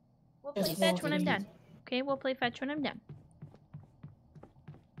 We'll play Just fetch When I'm walking. done. Okay, we'll play fetch when I'm done.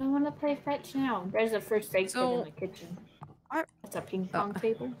 I want to play fetch now. There's a first aid kit So, in the kitchen. I- It's a ping pong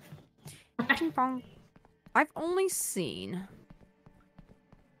table. Ping pong. I've only seen.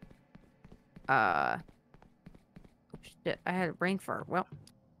 Oh shit! I had a brain fart. Well.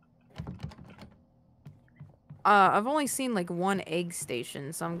 I've only seen like 1 egg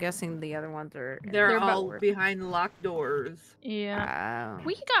station, so I'm guessing the other ones are. They're all about- behind locked doors. Yeah. Oh.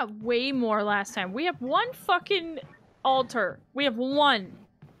 We got way more last time. We have 1 fucking altar. We have 1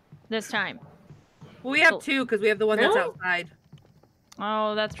 this time. Well, we have Cool. 2 because we have the one that's Really? outside.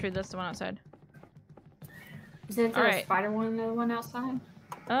 Oh, that's true. That's the one outside. Is it the Alright. spider one and the one outside?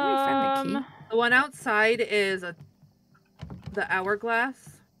 find the key? The one outside is the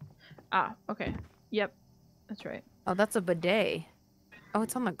hourglass. Ah, okay. Yep. That's right. Oh, that's a bidet. Oh,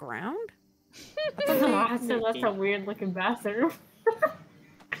 it's on the ground? That's a weird looking bathroom.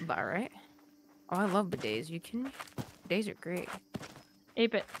 All right. Oh, I love bidets. You can. Bidets are great.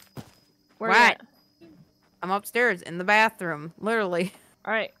 Ape it. Where you What? at? I'm upstairs in the bathroom, literally.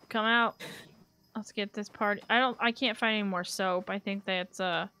 All right, come out. Let's get this party. I can't find any more soap. I think that's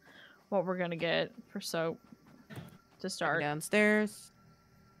what we're gonna get for soap to start. Downstairs.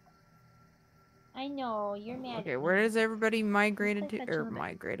 I know, you're mad. Okay, where is everybody migrated Play to? fetch a Or little bit.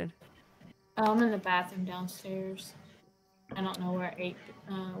 migrated? Oh, I'm in the bathroom downstairs. I don't know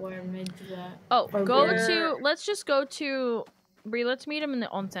where Midge is at. Oh, Or go where- to. Let's just go to. Bree, let's meet him in the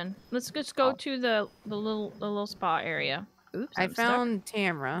onsen. Let's just go Oh. to the little spa area. Oops, I I'm stuck. found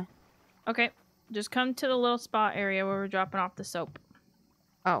Tamra. Okay, just come to the little spa area where we're dropping off the soap.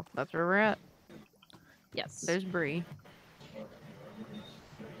 Oh, that's where we're at. Yes. There's Bree.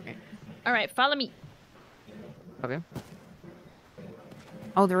 All right, follow me. Okay.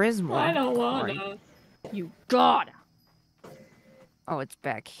 Oh, there is more. I don't Sorry. wanna. You god. Oh, it's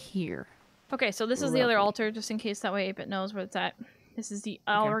back here. Okay, so this is the other Lovely. altar, just in case that way Apit knows where it's at. This is the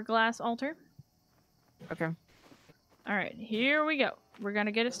hourglass altar. Okay. All right, here we go. We're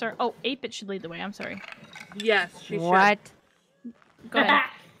gonna get it started. Oh, Apit should lead the way. I'm sorry. Yes, she What? Go ahead.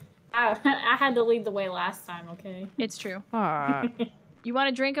 I had to lead the way last time, okay? It's true. Fuck. You want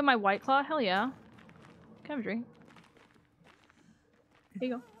a drink of my White Claw? Hell yeah. Come have a drink. Here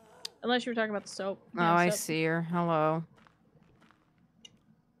you go. Unless you were talking about the soap. Oh, Yeah, I soap. see her. Hello.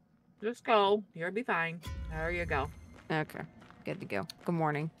 should. Just go. You'll be fine. There you go. Okay. Good to go. Good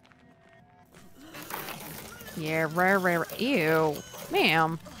morning. Yeah, rare. Ew.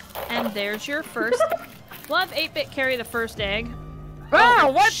 Ma'am. And there's your first. We'll have 8-Bit carry the first egg.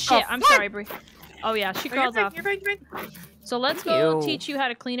 Oh, what shit. the I'm fuck? sorry, Brie. Oh, yeah, she Oh, crawls you're off. fine, you're fine. So let's go Ew. teach you how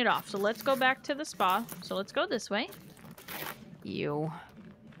to clean it off. So let's go back to the spa. So let's go this way. Ew.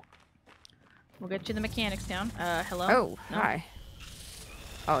 We'll get you the mechanics down. Hello? Oh, No? hi.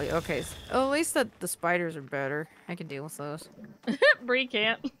 Oh, okay. Oh, at least the spiders are better. I can deal with those. Bree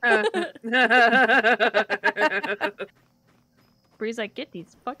can't. Bree's like, get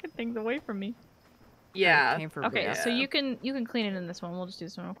these fucking things away from me. yeah. Came for Okay, Bree. so you can clean it in this one. We'll just do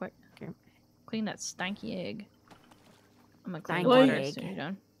this one real quick. Okay. Clean that stanky egg. I'm gonna clean Stanky water egg. as soon as you're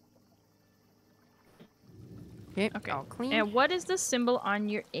done. Yep, Okay. all clean. And what is the symbol on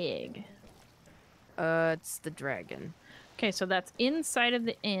your egg? It's the dragon. Okay, so that's inside of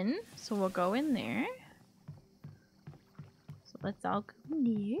the inn. So we'll go in there. So let's all go in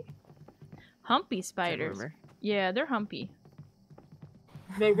there. Humpy Is that spiders. rumor? Yeah, they're humpy.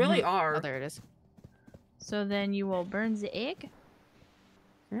 They really are. Oh, there it is. So then you will burn the egg.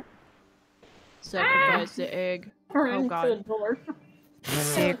 Yep. Sacrifice the egg. Run to God. the door.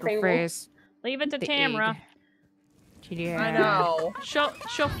 Sacrifice. Leave it to the Tamra. egg. Yeah. I know.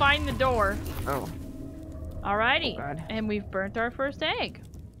 She'll find the door. Oh, Alrighty. oh god. And we've burnt our first egg.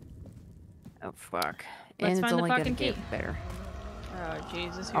 Oh fuck. Let's and it's find the only gonna fucking get key. better. Oh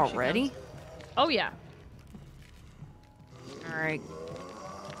Jesus! Here she Already? comes. Oh yeah. Alright.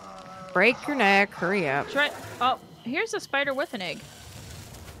 Break your neck. Hurry up. That's right. Oh, here's a spider with an egg.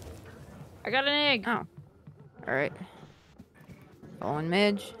 I got an egg. Oh. Alright. Following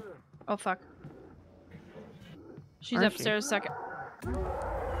Midge. Oh, fuck. She's Where is she? upstairs second.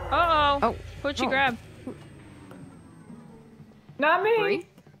 Uh-oh. Oh. Who'd she Oh. grab? Not me. Bree?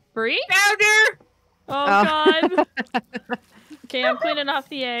 Bree? Found her! Oh, Oh. God. Okay, I'm cleaning off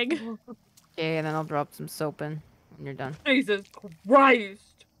the egg. Okay, and then I'll drop some soap in when you're done. Jesus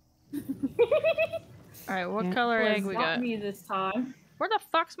Christ. Alright, what Yeah. color egg Was we not got? me this time. Where the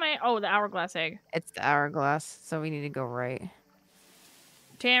fuck's my... Oh, the hourglass egg. It's the hourglass, so we need to go right.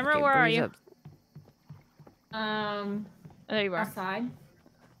 Tamara, Okay, where are Bree's you? up. Oh, there you are. Outside.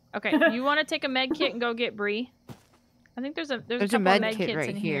 Okay, you want to take a med kit and go get Bree? I think there's a There's a couple med of med kit kits right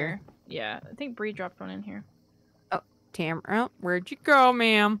in here. Yeah, I think Bree dropped one in here. Tamara, where'd you go,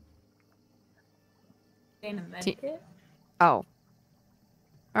 ma'am? In a med T- kit. Oh.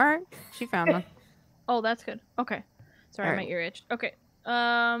 Alright, she found one. Oh, that's good. Okay. Sorry, Alright. my ear itched. Okay.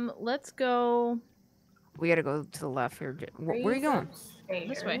 Let's go. We gotta go to the left here. Where are you Breeze going?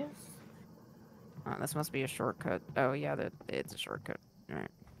 This way. upstairs. Oh, this must be a shortcut. Oh, yeah, it's a shortcut.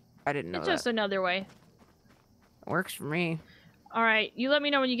 Alright. I didn't know It's that. just another way. Works for me. All right, you let me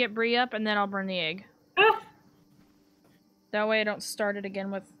know when you get Bree up, and then I'll burn the egg. Ah! That way I don't start it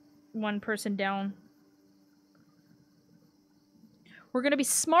again with one person down. We're gonna be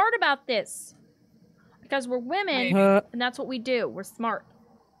smart about this. Because we're women, and that's what we do. We're smart.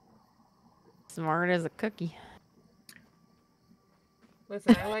 Smart as a cookie.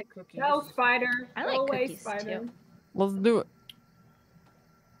 Listen, I like cookies. No, spider. I Go like away, cookies, spider. too. Let's do it.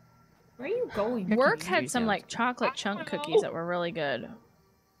 Where are you going? Work cookies had do some sound- like chocolate chunk cookies that were really good.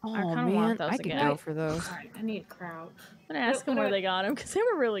 Oh, kinda man. want those I could again. go for those. Alright, I need a crouch. I'm gonna ask them where they got them because they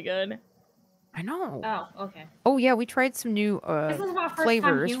were really good. I know. Oh, okay. Oh, yeah, we tried some new This is my first time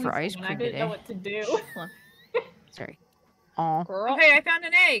flavors healing for ice something. cream I didn't know today. what to do. Sorry. Aw. Girl, Okay, I found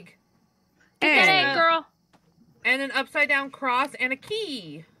an egg. get that Hey. egg, girl. And an upside down cross and a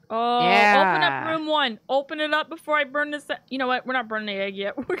key. Oh, open Yeah. up room 1. Open it up before I burn this. You know what? We're not burning the egg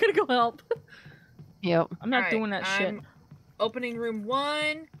yet. We're gonna go help. Yep. I'm not Alright, doing that shit. I'm opening room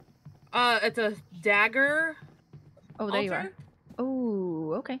 1. It's a dagger. Oh, there you are. altar.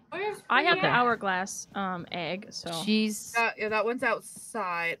 Oh, okay. Where's I have the Priya? hourglass egg, so She's... Yeah, that one's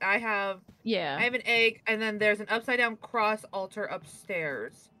outside. I have yeah. an egg, and then there's an upside down cross altar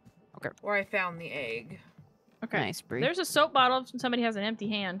upstairs. Okay. Where I found the egg. Okay. Nice, Bree. There's a soap bottle if somebody has an empty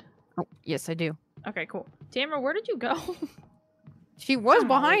hand. Oh, yes, I do. Okay, cool. Tamara, where did you go? She was I'm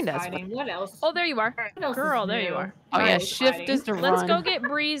behind always us. fighting. What else? Oh, there you are. What else is Girl, there new? you are. Oh, I'm yeah, always shift fighting. is to run. Let's go get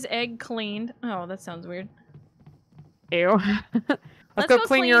Bree's egg cleaned. Oh, that sounds weird. Ew. Let's go go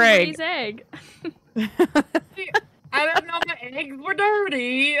clean your egg. Bree's egg. I didn't know my eggs were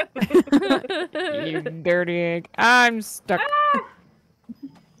dirty. You dirty egg. I'm stuck.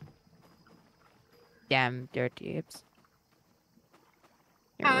 Damn dirty apes.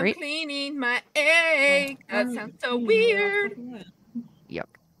 I'm Right? cleaning my egg. That sounds so weird. Yuck.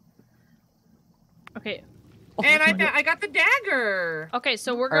 Okay. And I got the dagger. Okay,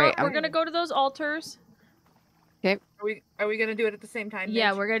 so we're All right, gonna go to those altars. Are we gonna do it at the same time? Yeah,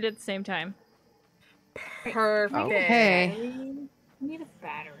 Midge? we're gonna do it at the same time. Perfect. Okay. I need a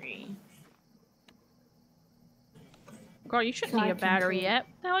battery. Girl, you shouldn't So need I a can battery do- yet.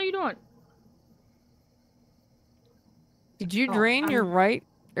 What the hell are you doing? Did you Oh, drain your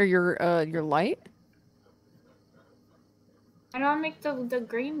I'm- your light? I don't make the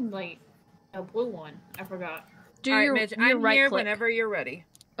green light, the blue one. I forgot. Do All right, your, Midge, your I'm right here click. whenever you're ready.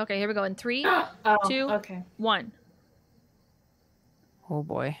 Okay, here we go. In 3, Oh, 2, okay. 1. Oh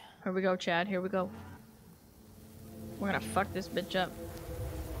boy. Here we go, Chad. Here we go. We're gonna fuck this bitch up.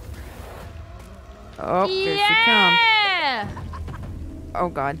 Oh, there she comes. Yeah! Oh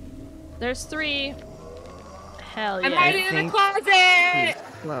god. There's 3. Hell I'm yeah! hiding in the think- closet.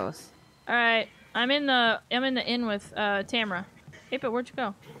 She's close. All right, I'm in the inn with Tamara. Hey, but where'd you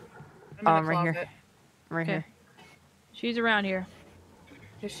go? I'm in Oh, the right here. closet. Right Okay. here. She's around here.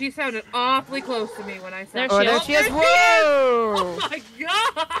 'Cause she sounded awfully close to me when I said. There Oh, she there is. she is. Oh Whoa! my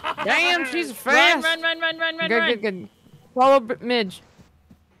god! Damn, she's Run, fast. run, run, run, run, run, Good, run! good, good. Follow Midge.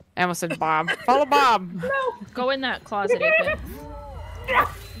 I almost said Bob. Follow Bob. Go in that closet, Ape.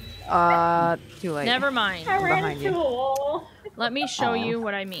 Too late. Never mind. I ran behind into you. a wall. Let me show Aw. you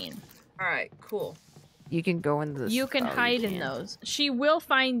what I mean. All right, cool. You can go in this. You can hide in those. She will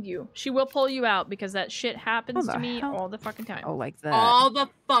find you. She will pull you out because that shit happens What to the me hell? all the fucking time. Oh, like that. All the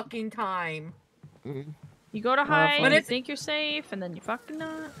fucking time. Mm. You go to Well, hide, fun. you it's- think you're safe, and then you fucking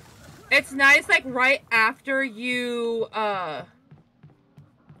not. It's nice, like right after you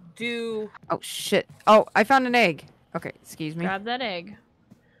do. Oh shit. Oh, I found an egg. Okay, excuse me. Grab that egg.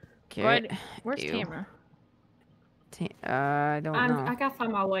 Okay. Go ahead. Where's Ew. Tamara? I don't know. I gotta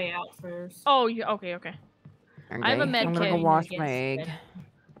find my way out first. Oh, you okay? Okay. Okay, I have a med I'm gonna kit. go wash Against my egg. Venom.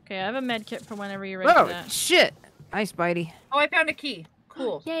 Okay, I have a med kit for whenever you're ready for Oh that. shit! Hi, Spidey. Oh, I found a key.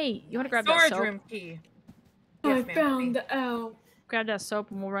 Cool. Yay! You want to grab that Storage soap? room key. I Yes, ma'am. found out. Grab that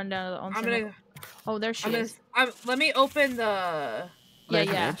soap and we'll run down to the I'm onsen. gonna. Oh, there she is. Let me open the Yeah, Where's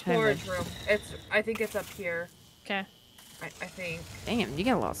yeah. Midge? Hi, storage Midge. room. I think it's up here. Okay. I think. Damn, you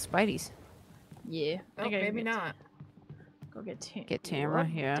got a lot of Spideys. Yeah. Oh, maybe not. Go get Get Tamara.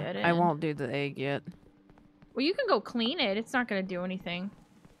 Yeah, dead I end. won't do the egg yet. Well, you can go clean it. It's not gonna do anything.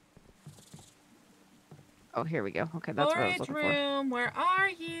 Oh, here we go. Okay, that's what I was Storage looking for. room. Where are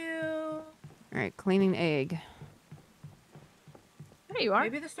you? All right, cleaning egg. There you are.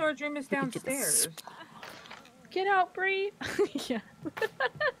 Maybe the storage room is Let me get the downstairs. Get out, Bree. Yeah.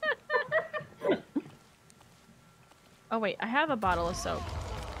 Oh wait, I have a bottle of soap.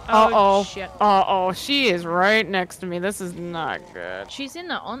 Uh-oh. Shit. Uh-oh, she is right next to me. This is not good. She's in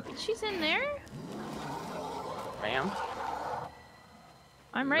she's in there? Ma'am.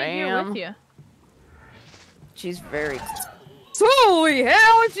 I'm right here with Ma'am. you. She's very... Holy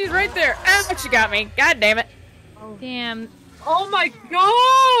hell, she's right there. Ah, she got me. God damn it. Damn. Oh my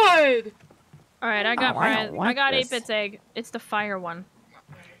god! Alright, I got Oh, I my don't like 8-bit's this. egg. It's the fire one.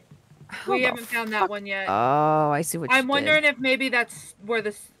 How We the haven't found that one yet. Oh, I see what I'm you wondering did. if maybe that's where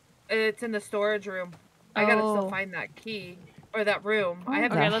it's in the storage room. I gotta Oh. still find that key or that room. I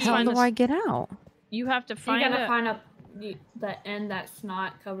have Okay, that let's key. How find do this- I get out? You have to You find gotta it. find the end that's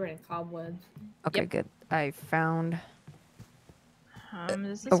not covered in cobwebs. Okay, good. I found...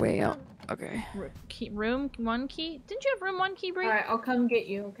 Is this Oh, wait, yeah. Okay. room 1 key? Didn't you have room 1 key, Bree? Alright, I'll come get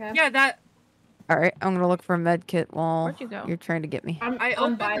you, okay? Yeah, that Alright, I'm gonna look for a med kit while Where'd you go? you're trying to get me. I I'm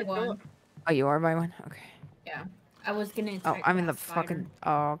opened by the door. one. Oh, you are by one? Okay. I was getting Oh, attacked I'm in by the a spider. fucking...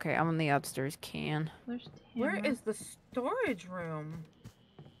 Oh, okay. I'm in the upstairs can. Where's Where Tamara? is the storage room?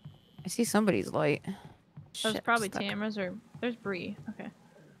 I see somebody's light. That's Shit, probably stuck. Tamara's or there's Bree. Okay.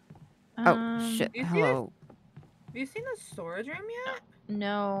 Oh, shit. you see it? Hello. Have you seen the storage room yet?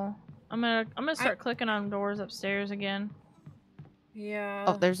 No. I'm gonna start clicking on doors upstairs again. Yeah.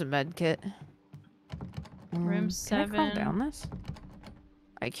 Oh, there's a med kit. Room Can I crawl 7. down this?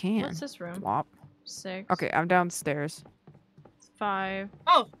 I can. What's this room? Flop. 6. Okay, I'm downstairs. 5.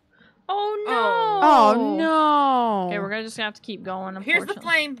 Oh, Oh no! Oh, no! Okay, we're just gonna have to keep going. here's the Unfortunately.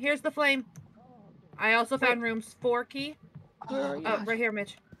 flame. Here's the flame. I also found rooms 4 key. Oh, Oh, right here,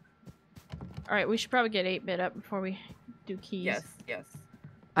 Mitch. All right, we should probably get 8-bit up before we do keys. Yes, yes.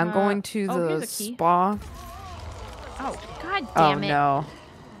 I'm going to oh, the here's a key. spa. Oh god Oh, damn it! no.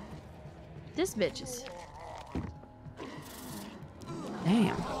 This bitch is.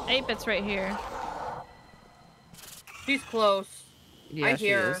 Damn. 8-bit's right here. She's close. Yeah, I she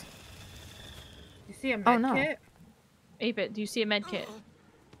hear her. is. You see a med Oh, no. kit? 8-bit, do you see a med kit?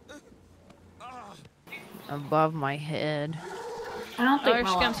 Above my head. I don't Oh, think here my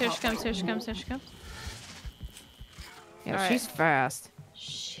she comes! Here laptop she comes! Here she will comes! Here she comes! Yeah, Alright. she's fast.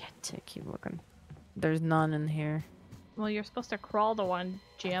 Shit. I keep looking. There's none in here. Well, you're supposed to crawl to one,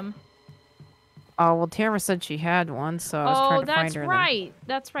 Jim. Oh, well, Tamara said she had one, so I was trying to find that's her. right.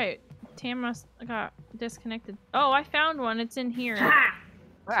 That's right. Tamara got disconnected. Oh, I found one. It's in here. Ha!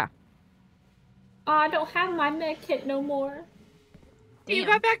 Ah, Oh, I don't have my med kit no more. You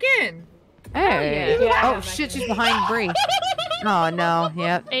Damn. got back in. hey! Yeah. Yeah. Oh, shit, she's behind Bree. Oh, no.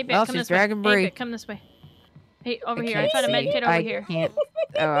 Yep. 8-bit, Well, come she's this way. dragging Bree. 8-bit, come this way. Hey, over I here. I can't found a med see. kit over I here. can't.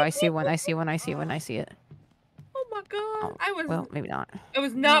 Oh, I see one. I see one. I see one. I see it. Oh my god. Oh, I was well, maybe not. I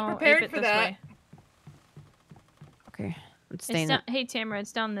was not No, prepared 8-bit for this that. way. Okay. I'm It's staying. down, hey, Tamara,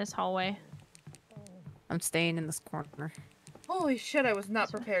 it's down this hallway. I'm staying in this corner. Holy shit, I was not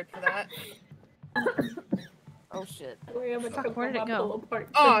prepared for that. Oh shit. Where Where did it go?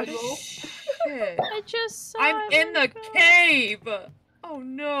 Oh shit. I just saw I'm it. in the cave. Oh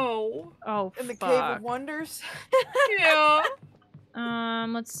no. Oh, In the fuck. Cave of Wonders. Yeah.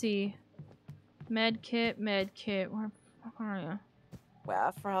 Let's see. Med kit, med kit. Where are you?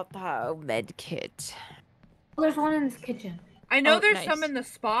 Well, for the med kit. There's one in this kitchen. I know Oh, there's some nice. in the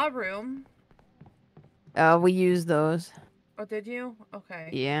spa room. We use those. Oh, did you? Okay.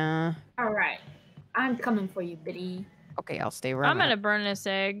 Yeah. Alright. I'm coming for you, Biddy. Okay, I'll stay right. I'm gonna burn this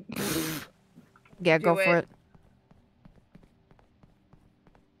egg. Yeah, go Do for it. it.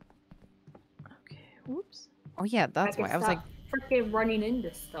 Okay. Whoops. Oh yeah, that's can why I was like, stop freaking running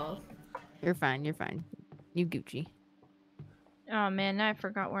into stuff. "You're fine. You're fine. You Gucci." Oh man, now I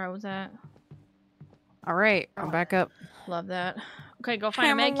forgot where I was at. All right, I'm back up. Love that. Okay, go find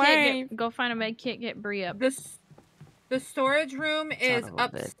I'm a med alive. kit. Go find a med kit. Get Bree up. The storage room is of a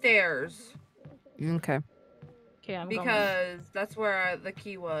bitch. upstairs. Okay. Okay, I'm going. because that's where the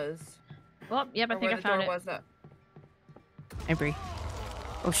key was. Well, yep, I Or think where I the door found it. was. That. Hey, Bree.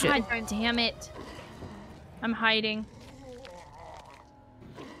 Oh shit. God damn it. I'm hiding.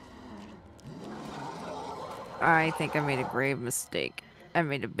 I think I made a grave mistake. I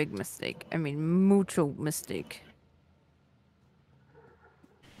made a big mistake. I made mucho mistake.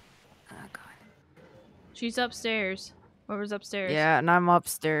 Oh god. She's upstairs. Whoever's upstairs. Yeah, and I'm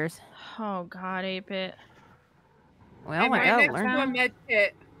upstairs. Oh god, 8-bit. Well, I'm I right gotta next to a learn. med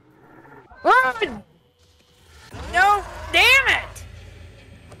kit. Run! No! Damn it!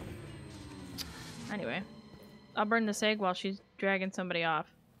 Anyway. I'll burn this egg while she's dragging somebody off.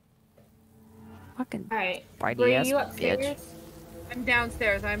 Fucking Alright. Friday Were ass you bitch. upstairs? I'm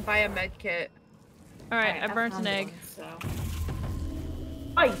downstairs. I'm by a med kit. Alright, I burnt found an egg. one, so.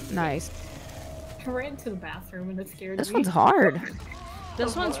 Oh, Nice. I ran to the bathroom and it scared This me. one's hard.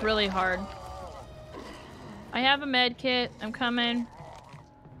 This one's really hard. I have a med kit. I'm coming.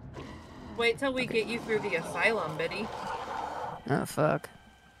 Wait till we get you through the asylum, Biddy. Oh fuck.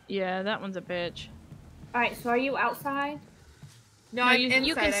 Yeah, that one's a bitch. Alright, so are you outside? No, No, I'm you can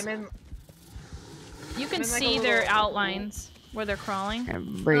inside. I'm in. You can I'm like a see their little- outlines where they're crawling.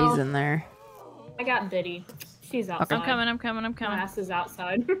 And Bree's in there. I got Biddy. She's outside. I'm coming, I'm coming, I'm My coming. ass is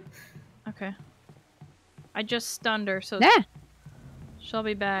outside. Okay. I just stunned her, so Yeah. she'll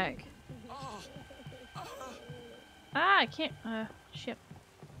be back. Ah, I can't. Shit.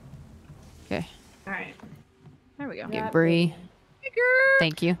 Okay. Alright. There we go. Okay, Yeah, Bree.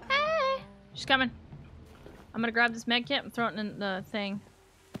 Thank you. Hey! She's coming. I'm gonna grab this med kit and throw it in the thing.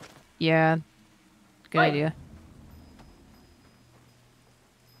 Yeah. Good Oi. idea.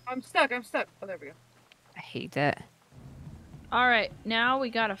 I'm stuck. I'm stuck. Oh, there we go. I hate that. Alright, now we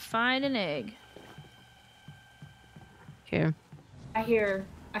gotta find an egg. Okay. I hear.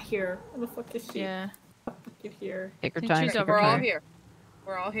 Where the fuck is she? Yeah, I can hear. Take your Think time. she's Take over your We're all time. here.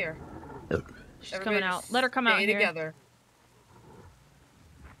 We're all here. she's Everybody coming out. just Let her come out stay here. together.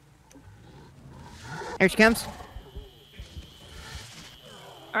 Here she comes.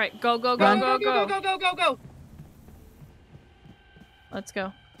 Alright, go, go, Go, go, go, go, go, go. go, go, go, go. Let's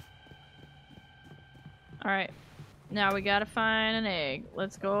go. Alright. Now we gotta find an egg.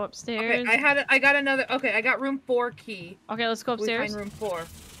 Let's go upstairs. Okay, I got another. Okay, I got room 4 key. Okay, let's go We upstairs. find room 4.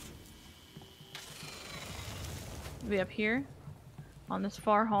 Be up here. On this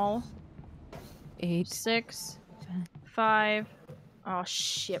far hall. 8. 6, 5. Oh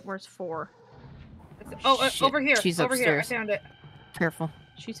shit, where's 4? Oh, Shit, over here. she's over here. I upstairs. found it. Careful.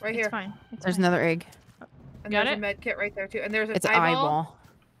 She's Right it's here. fine. It's There's fine. another egg. And Got there's it? a med kit right there too. And there's an It's an eyeball, eyeball.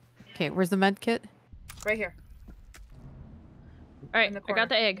 Okay, where's the med kit? right here. Alright, in the I corner. got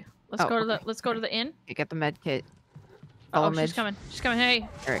the egg. Let's Oh, go to the okay. let's go to the inn. You got the med kit. Oh, Follow she's Midge. coming. She's coming. Hey,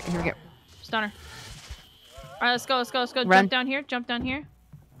 Alright, here we go. stun her. Alright, let's go, let's go, let's go. Run. Jump down here, jump down here.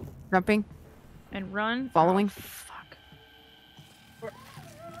 Jumping. And run. Following. Oh, fuck.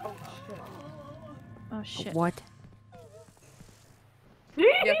 Oh shit. Oh shit. What?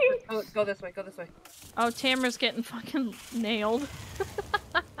 Yep. Go this way. Go this way. Oh, Tamara's getting fucking nailed.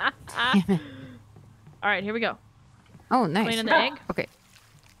 Alright, here we go. Oh, nice. Cleaning the egg. Okay.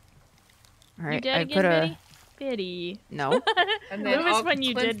 You Alright, dead I again, put a... Biddy? Biddy. No. And When was I'll when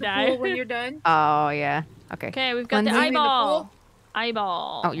you cleanse did the die? pool when you're done. Oh, yeah. Okay. Okay, we've got the Cleansing the pool? eyeball.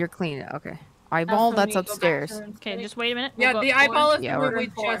 Eyeball. Oh, you're clean. Okay. Eyeball, that's upstairs. Okay, just wait a minute. Yeah, We'll go the up forward. eyeball is Yeah, the room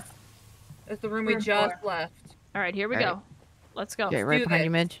we're- we just. Is the room we Room just 4. left. Alright, here we Alright. go. Let's go. Okay, right do behind you,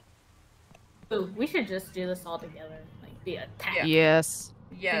 this. Midge. Ooh, we should just do this all together. Like, be attacked. Yeah. Yes.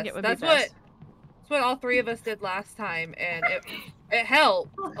 Yes, it would be that's best. what all 3 of us did last time, and it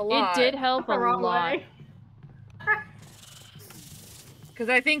helped a lot. It did help a The wrong lot. way. Because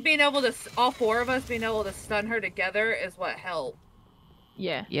I think being able to, all 4 of us being able to stun her together is what helped.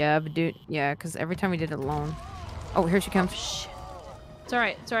 Yeah. Yeah, but dude, yeah, because every time we did it alone. Oh, here she comes. Shit. It's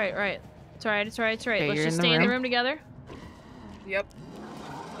alright, it's alright, right. It's alright, it's alright, it's alright. Okay, Let's you're just in the stay in the room? room together. Yep.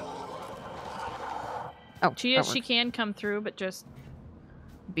 Oh, She that she works. can come through, but just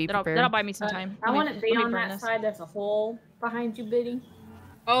Be that'll prepared. buy me some time. I want to be on burn that this. side. There's a hole behind you, Biddy.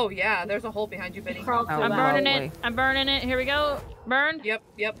 Oh yeah, there's a hole behind you, Benny. Crawl Oh, through I'm that burning hole. it. Lovely. I'm burning it. Here we go. Burned. Yep,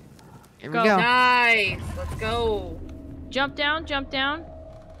 yep. Here Go. we go. Nice. Let's go. Jump down, jump down.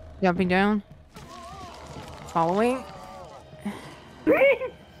 Jumping down. Following.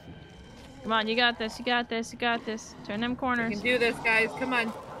 Come on, you got this, you got this, you got this. Turn them We corners. can do this, guys. Come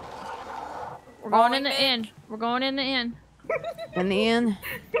on. We're going in the inn. We're going in the inn. In the end.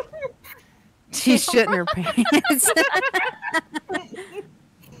 She's shitting her pants.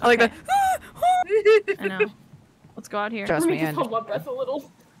 I like that. I know. Let's go out here. Trust Let me, me just I hold my breath a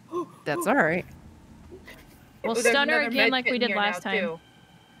little. That's alright. We'll Ooh, there's stun her another again med like kit we in did here last now, time. too.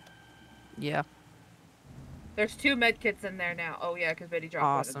 Yeah. There's 2 med kits in there now. Oh yeah, because Betty dropped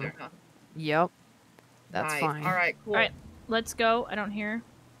one Awesome. in there. Huh? Yep. That's Nice. fine. All right, cool. All right, let's go. I don't hear.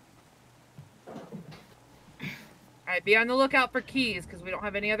 All right, be on the lookout for keys because we don't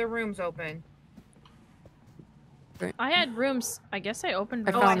have any other rooms open. I had rooms. I guess I opened.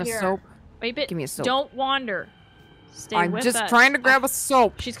 I rooms. found a here. soap. Wait, but Give me a soap. don't wander. Stay I'm with just us. trying to grab a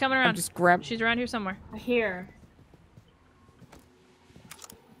soap. She's coming I'm around. just grab. She's around here somewhere. Here.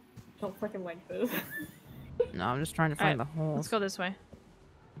 Don't freaking like move. No, I'm just trying to find the holes. Let's go this way.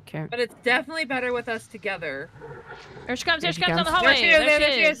 Okay. But it's definitely better with us together. Here she comes. Here Here she she comes on the comes. There hallway. she is. There There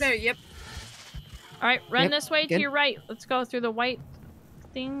she she is. is. There. Yep. All right, run Yep, this way to good. your right. Let's go through the white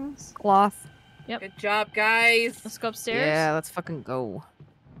things. Cloth. Good job, guys. Let's go upstairs. Yeah, let's fucking go.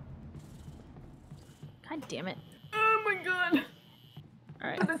 God damn it. Oh my god. All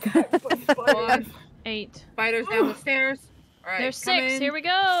right. 1. 8. Spiders down the stairs. All right. There's come 6. in. Here we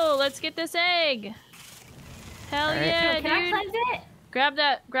go. Let's get this egg. Hell All right. yeah, Can I dude. cleanse it?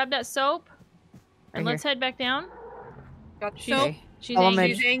 Grab that soap. And Right let's head back down. Got the She's- soap. Okay. She's Follow angry.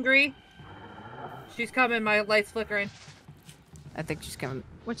 Midge. She's angry. She's coming. My light's flickering. I think she's coming.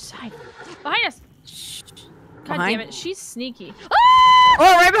 Which side? Behind us. Shh. God Behind? damn it. She's sneaky.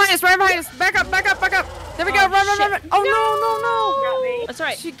 Oh, right behind us! Right behind us! Back up! Back up! Back up! There we go! Oh, Run! Run! shit. Run! Run! Oh Got me. That's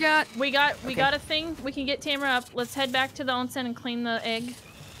right. no! She got. We got Okay. a thing. We can get Tamara up. Let's head back to the onsen and clean the egg.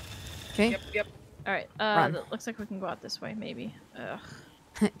 Okay. Yep. Yep. All right. Run. Looks like we can go out this way, maybe. Ugh.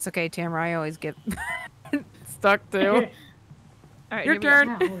 It's okay, Tamara. I always get stuck too. All right. Your here we go.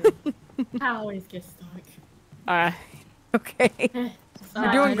 turn. I always get stuck. Okay.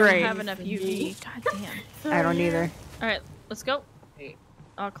 You're doing I great. don't have enough UV. God damn. I don't either. All right. Let's go. Hey.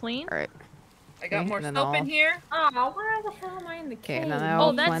 All clean. All right. I got Okay, more and then soap in I'll- here. Oh, where the hell am I in the Okay, cave? and then I'll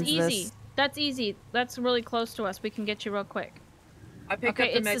Oh, that's cleanse easy. this. That's easy. That's really close to us. We can get you real quick. I picked Okay,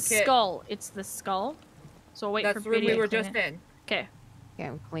 up the it's med the kit. skull. It's the skull. So we'll wait That's for the room Biddy we to were clean just it. in. Okay. Okay,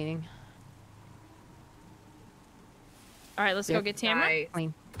 I'm cleaning. All right. Let's go Yep. get Tamara. Nice.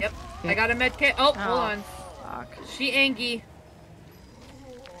 Clean. Yep. I Yep. got a med kit. Oh, hold Oh. on. Fuck. She angry.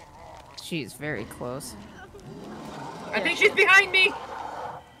 She's very close. I think she's behind me.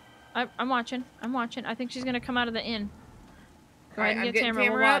 I'm watching. I'm watching. I think she's gonna come out of the inn. Go Alright, ahead I'm and get getting Tamara.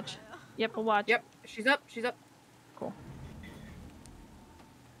 We'll Tamara up. watch. Yep, we'll watch. Yep. She's up. She's up. Cool.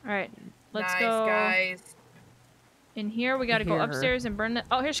 All right. Let's nice, go guys. in here. We gotta go Hear her. upstairs and burn the.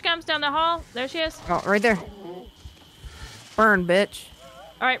 Oh, here she comes down the hall. There she is. Oh, right there. Burn, bitch.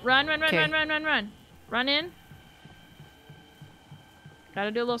 All right, run, run, run, Okay. run, run, run, run. Run in.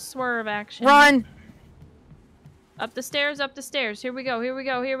 Gotta do a little swerve action. Run! Up the stairs, up the stairs. Here we go, here we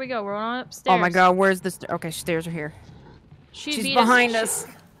go, here we go. We're on upstairs. Oh my god, where's this? Okay, stairs are here. She She's beat behind us.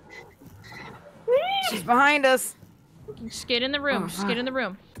 She's behind us. Just get in the room. Oh, Just get in the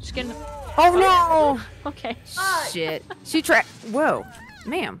room. Just get in the... Oh no! Okay. Shit. She tried. Whoa,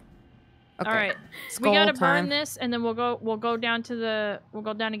 ma'am. Okay. All right. Skull We gotta time. burn this, and then we'll go down to the... We'll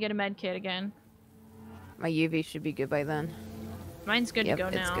go down to get a med kit again. My UV should be good by then. Mine's good Yep, to go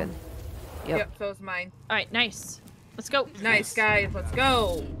it's now. good. Yep. Yep. So is mine. All right, nice. Let's go. Nice, guys. Let's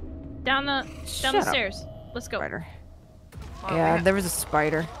go. Down the Shut the up. stairs. Let's go. Spider. Oh, Yeah, we there was a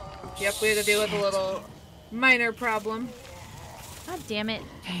spider. Yep, we had to deal with a little minor problem. God damn it.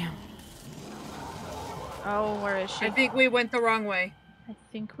 Damn. Oh, where is she? I think we went the wrong way. I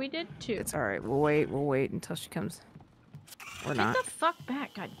think we did too. It's alright. We'll wait. We'll wait until she comes. Or Get not. the fuck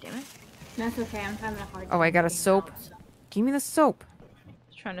back, god damn it. That's okay. I'm having a hard time. Oh, I got a getting soap. out, so- Give me the soap.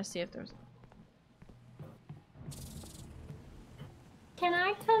 Trying to see if there's... Can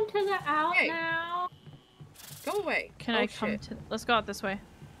I come to the out Hey. now? Go away. Can Oh, I come shit. to... Let's go out this way.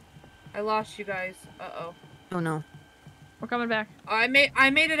 I lost you guys. Uh-oh. Oh no. We're coming back. I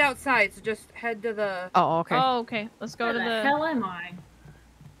made it outside, so just head to the... Oh, okay. Oh, okay. Let's go Where to the the... hell am I?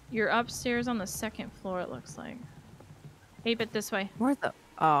 You're upstairs on the second floor, it looks like. 8-bit this way. Where the?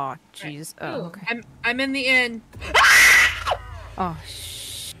 Oh, jeez. Oh, Ooh. okay. I'm in the inn. Oh,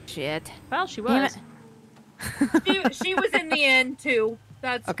 shit. Well, she Damn was. it. She was in the inn, too.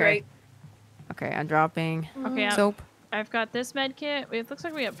 That's Okay. great. Okay, I'm dropping Okay, soap. I've got this med kit. It looks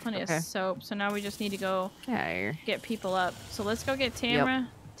like we have plenty Okay. of soap, so now we just need to go Get out of here. get people up. So let's go get Tamara.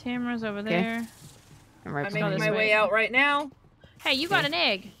 Tamara's over Okay. there. I'm right I'm go making this my way. way out right now. Hey, you got an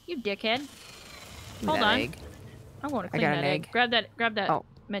egg. You dickhead. Give me Hold that on. egg. I'm going to I clean got that an egg. egg. Grab that Oh.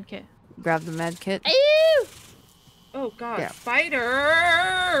 med kit. Grab the med kit. Ew! Oh, God. Yeah.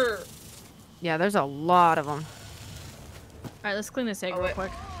 Spider! Yeah, there's a lot of them. Alright, let's clean this egg Oh, real wait.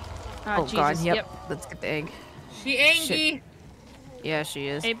 quick. Oh, Jesus. God. Yep. Let's get the egg. She angry. Yeah, she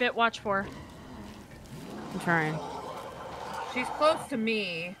is. 8-bit, watch for her. I'm trying. She's close to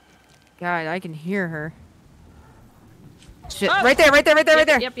me. God, I can hear her. Shit! Oh! Right there! Right there! Right there! Right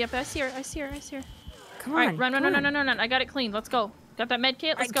there! Yep. I see her. I see her. Come All right, on! run. come on. I got it cleaned. Let's go. Got that med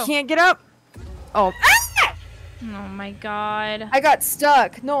kit? Let's go. I can't get up. Oh! Oh my god. I got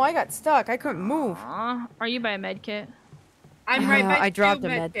stuck. No, I got stuck. I couldn't move. Aw. Are you by a med kit? I'm right by I two dropped a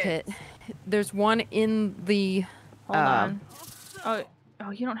med kits. kit. There's one in the. Hold on. Oh,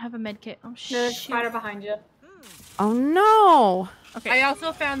 you don't have a med kit. Oh There's a shit. spider behind you. Oh no! Okay, I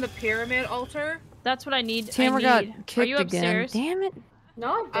also found the pyramid altar. that's what I need. Tamara got kicked Are you again. upstairs? Damn it!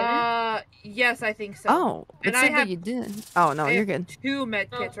 No, I Yes, I think so. Oh, it And I said that have- you did. Oh no, I you're have good. 2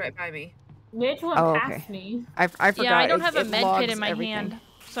 med kits right by me. didn't. Mitch went Oh, past okay. me. I forgot. Yeah, I don't it- have a it med kit logs in my everything. hand,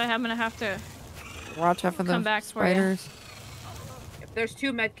 so I'm gonna have to. Watch out for the Come back for ya. spiders. There's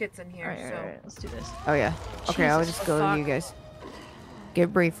 2 med kits in here, Alright, so. alright, let's do this. Oh yeah. Okay, I'll Jesus just go to fuck. you guys.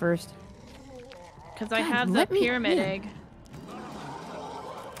 Get Bree first. Because I God, have the let me pyramid in. egg.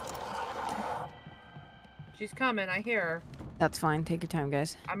 She's coming, I hear her. That's fine. Take your time,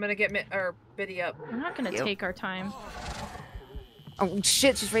 guys. I'm gonna get Biddy up. We're not gonna Yep. take our time. Oh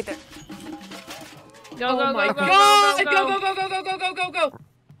shit, she's right there. Go, Oh go, my go, go, god! go, go, Go, go, go, go, go, go, go, go!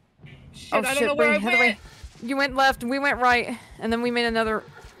 Shit, Oh I don't shit, know where Bree, I head away. went. You went left, we went right, and then we made another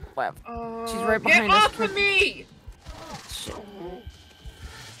left. She's right behind Get us, off of me! Shit.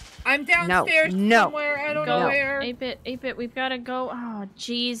 I'm downstairs no. somewhere. I don't Go. know where. 8-bit, we've gotta go. Oh,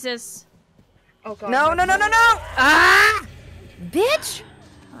 Jesus. Oh god. No, no, no, no, no! Ah! Bitch!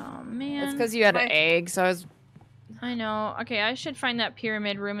 Oh, man. It's because you had My- an egg, so I was. I know. Okay, I should find that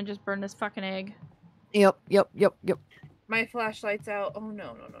pyramid room and just burn this fucking egg. Yep. My flashlight's out. Oh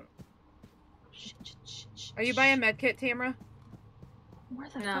no, no, no. Shit, shit, shit, shit, Are you buying shit. med kit, Tamara? Where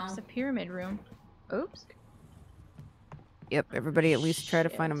the No. fuck's the pyramid room? Oops. Yep, everybody at least try to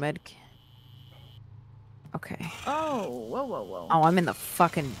find a Shit. med. Okay. Oh, whoa. Oh, I'm in the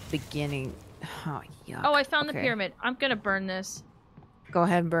fucking beginning. Oh, yuck. Oh, I found the Okay. pyramid. I'm gonna burn this. Go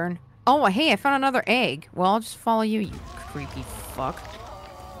ahead and burn. Oh, hey, I found another egg. Well, I'll just follow you, you creepy fuck.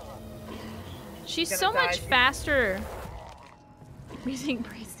 She's Gonna so die, much dude. faster. Breathing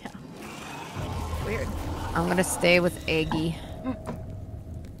breeze down. Weird. I'm gonna stay with Eggy.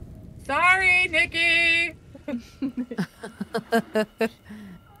 Sorry, Nikki.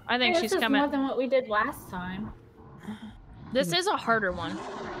 I think Hey, she's this is coming. more than what we did last time. This is a harder one.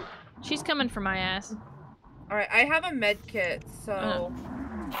 She's coming for my ass. All right, I have a med kit, so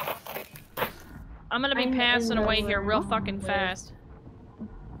I'm gonna be I'm in passing the away here real room fucking with- fast.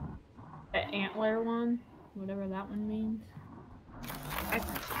 The antler one, whatever that one means.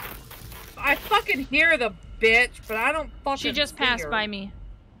 I fucking hear the bitch, but I don't fucking. She just see passed her. by me.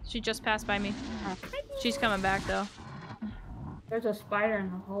 She's coming back though. There's a spider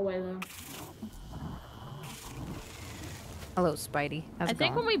in the hallway though. Hello, Spidey. How's I it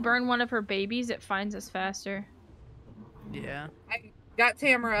think going? when we burn one of her babies, it finds us faster. Yeah. I got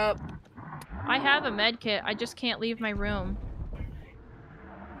Tamara up. I have a med kit. I just can't leave my room.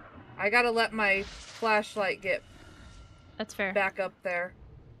 I gotta let my flashlight get That's fair. back up there.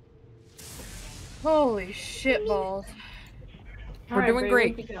 Holy shit balls. We're doing Bree,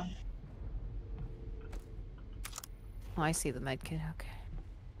 where'd great. you go? Oh, I see the med kit. Okay.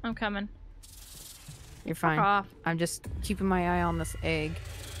 I'm coming. You're Fuck fine. off. I'm just keeping my eye on this egg.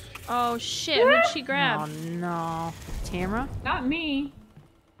 Oh shit! Who'd she grab? Oh, no. Tamara? Not me.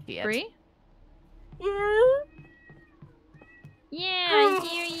 Shit. Bree? Yeah, I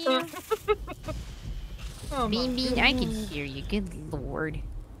hear you. Oh my Bean Bean, I can hear you. Good lord.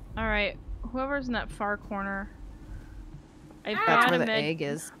 All right, whoever's in that far corner. I've That's got where a the med. egg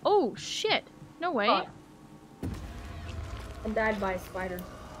is. Oh shit! No way. Fuck. I died by a spider.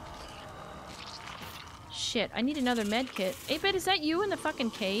 Shit! I need another med kit. 8-bit, is that you in the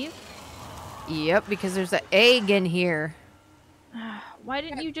fucking cave? Yep, because there's an egg in here. Why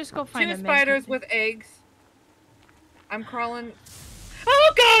didn't you just go find Two a med spiders kit? with eggs. I'm crawling.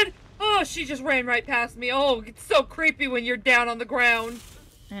 Oh god! Oh, she just ran right past me. Oh, it's so creepy when you're down on the ground.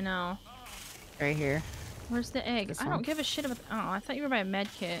 I know. Right here. Where's the egg? This I one. don't give a shit about. Oh, I thought you were by a med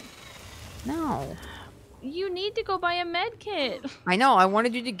kit. No. You need to go buy a med kit. I know. I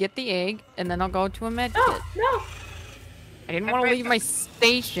wanted you to get the egg, and then I'll go to a med No, kit. no. I didn't I'm want to right leave my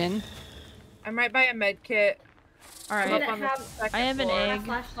station. I'm right by a med kit. All I right. Up didn't on the have. second I have an floor. My egg.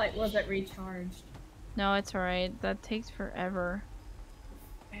 flashlight wasn't recharged. No, it's alright. That takes forever.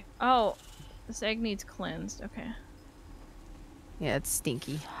 Oh, this egg needs cleansed. Okay. Yeah, it's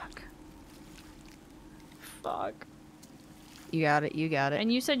stinky. Fuck. Fuck. You got it. You got it.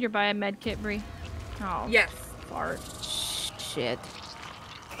 And you said you're by a med kit, Bree? Oh, Yes. fart. Shit.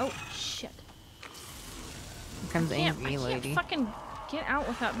 Oh, shit. comes I angry can't lady. fucking get out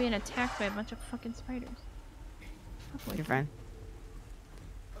without being attacked by a bunch of fucking spiders. Oh, You're fine.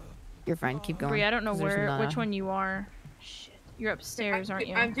 You're fine. Keep going. Bree, I don't know 'cause there's where, none which out. one you are. Shit. You're upstairs, aren't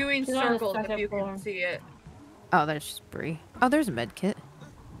you? I'm doing She's on the circles if second you floor. can see it. Oh, there's Bree. Oh, there's a med kit.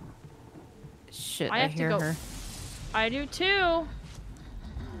 Shit, I I have to hear go. her. I do too.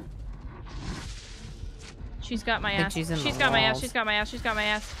 She's got my think ass. she's in the She's got my ass. walls. She's got my ass. She's got my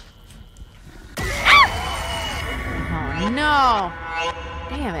ass. Oh no!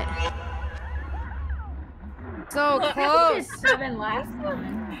 Damn it! So I close. did 7 last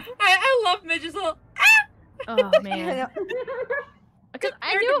time. I love Midge's little. Oh man. Because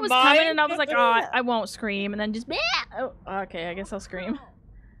I knew it was Mine? coming, and I was like, oh, I won't scream, and then just. Oh, okay, I guess I'll scream.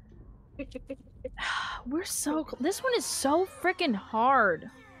 We're so. This one is so freaking hard.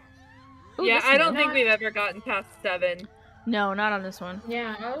 Ooh, Yeah, this I don't one. think we've ever gotten past 7. No, not on this one.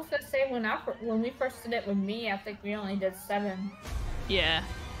 Yeah, I was gonna say when we first did it with me, I think we only did 7. Yeah.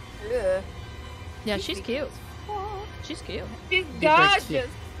 Ugh. Yeah, she's cute. She's cute. She's Get her gorgeous.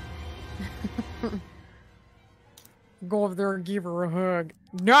 Go over there and give her a hug.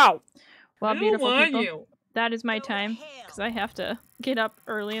 No! Well, I don't beautiful want people, you. that is my time because I have to get up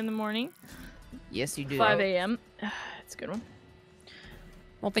early in the morning, Yes, you do. 5 a.m. It's a good one.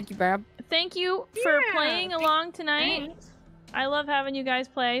 Well, thank you, Bab. Thank you for Yeah. playing along tonight. Thanks. I love having you guys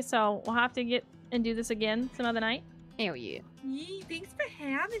play, so we'll have to get and do this again some other night. Hell yeah. Yee, thanks for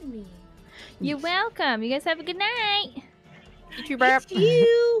having me. You're welcome. You guys have a good night. You too, Bab.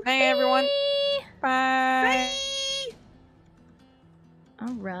 You. Hey, everyone. Bye.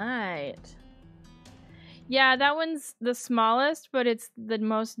 All right. Yeah, that one's the smallest, but it's the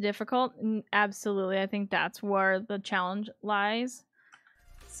most difficult. Absolutely. I think that's where the challenge lies.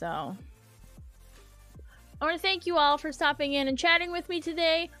 So, I want to thank you all for stopping in and chatting with me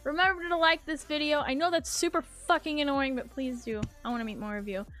today. Remember to like this video. I know that's super fucking annoying, but please do. I want to meet more of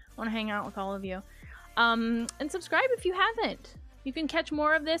you. I want to hang out with all of you. And subscribe if you haven't. You can catch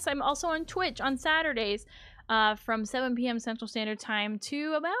more of this. I'm also on Twitch on Saturdays. From 7 p.m. Central Standard Time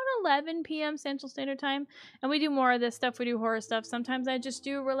to about 11 p.m. Central Standard Time. And we do more of this stuff. We do horror stuff. Sometimes I just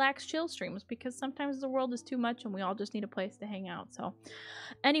do relaxed chill streams because sometimes the world is too much and we all just need a place to hang out. So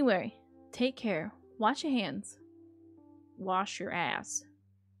anyway, take care. Wash your hands. Wash your ass.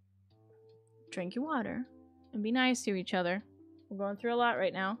 Drink your water. And be nice to each other. We're going through a lot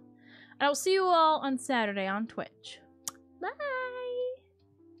right now. And I'll see you all on Saturday on Twitch. Bye!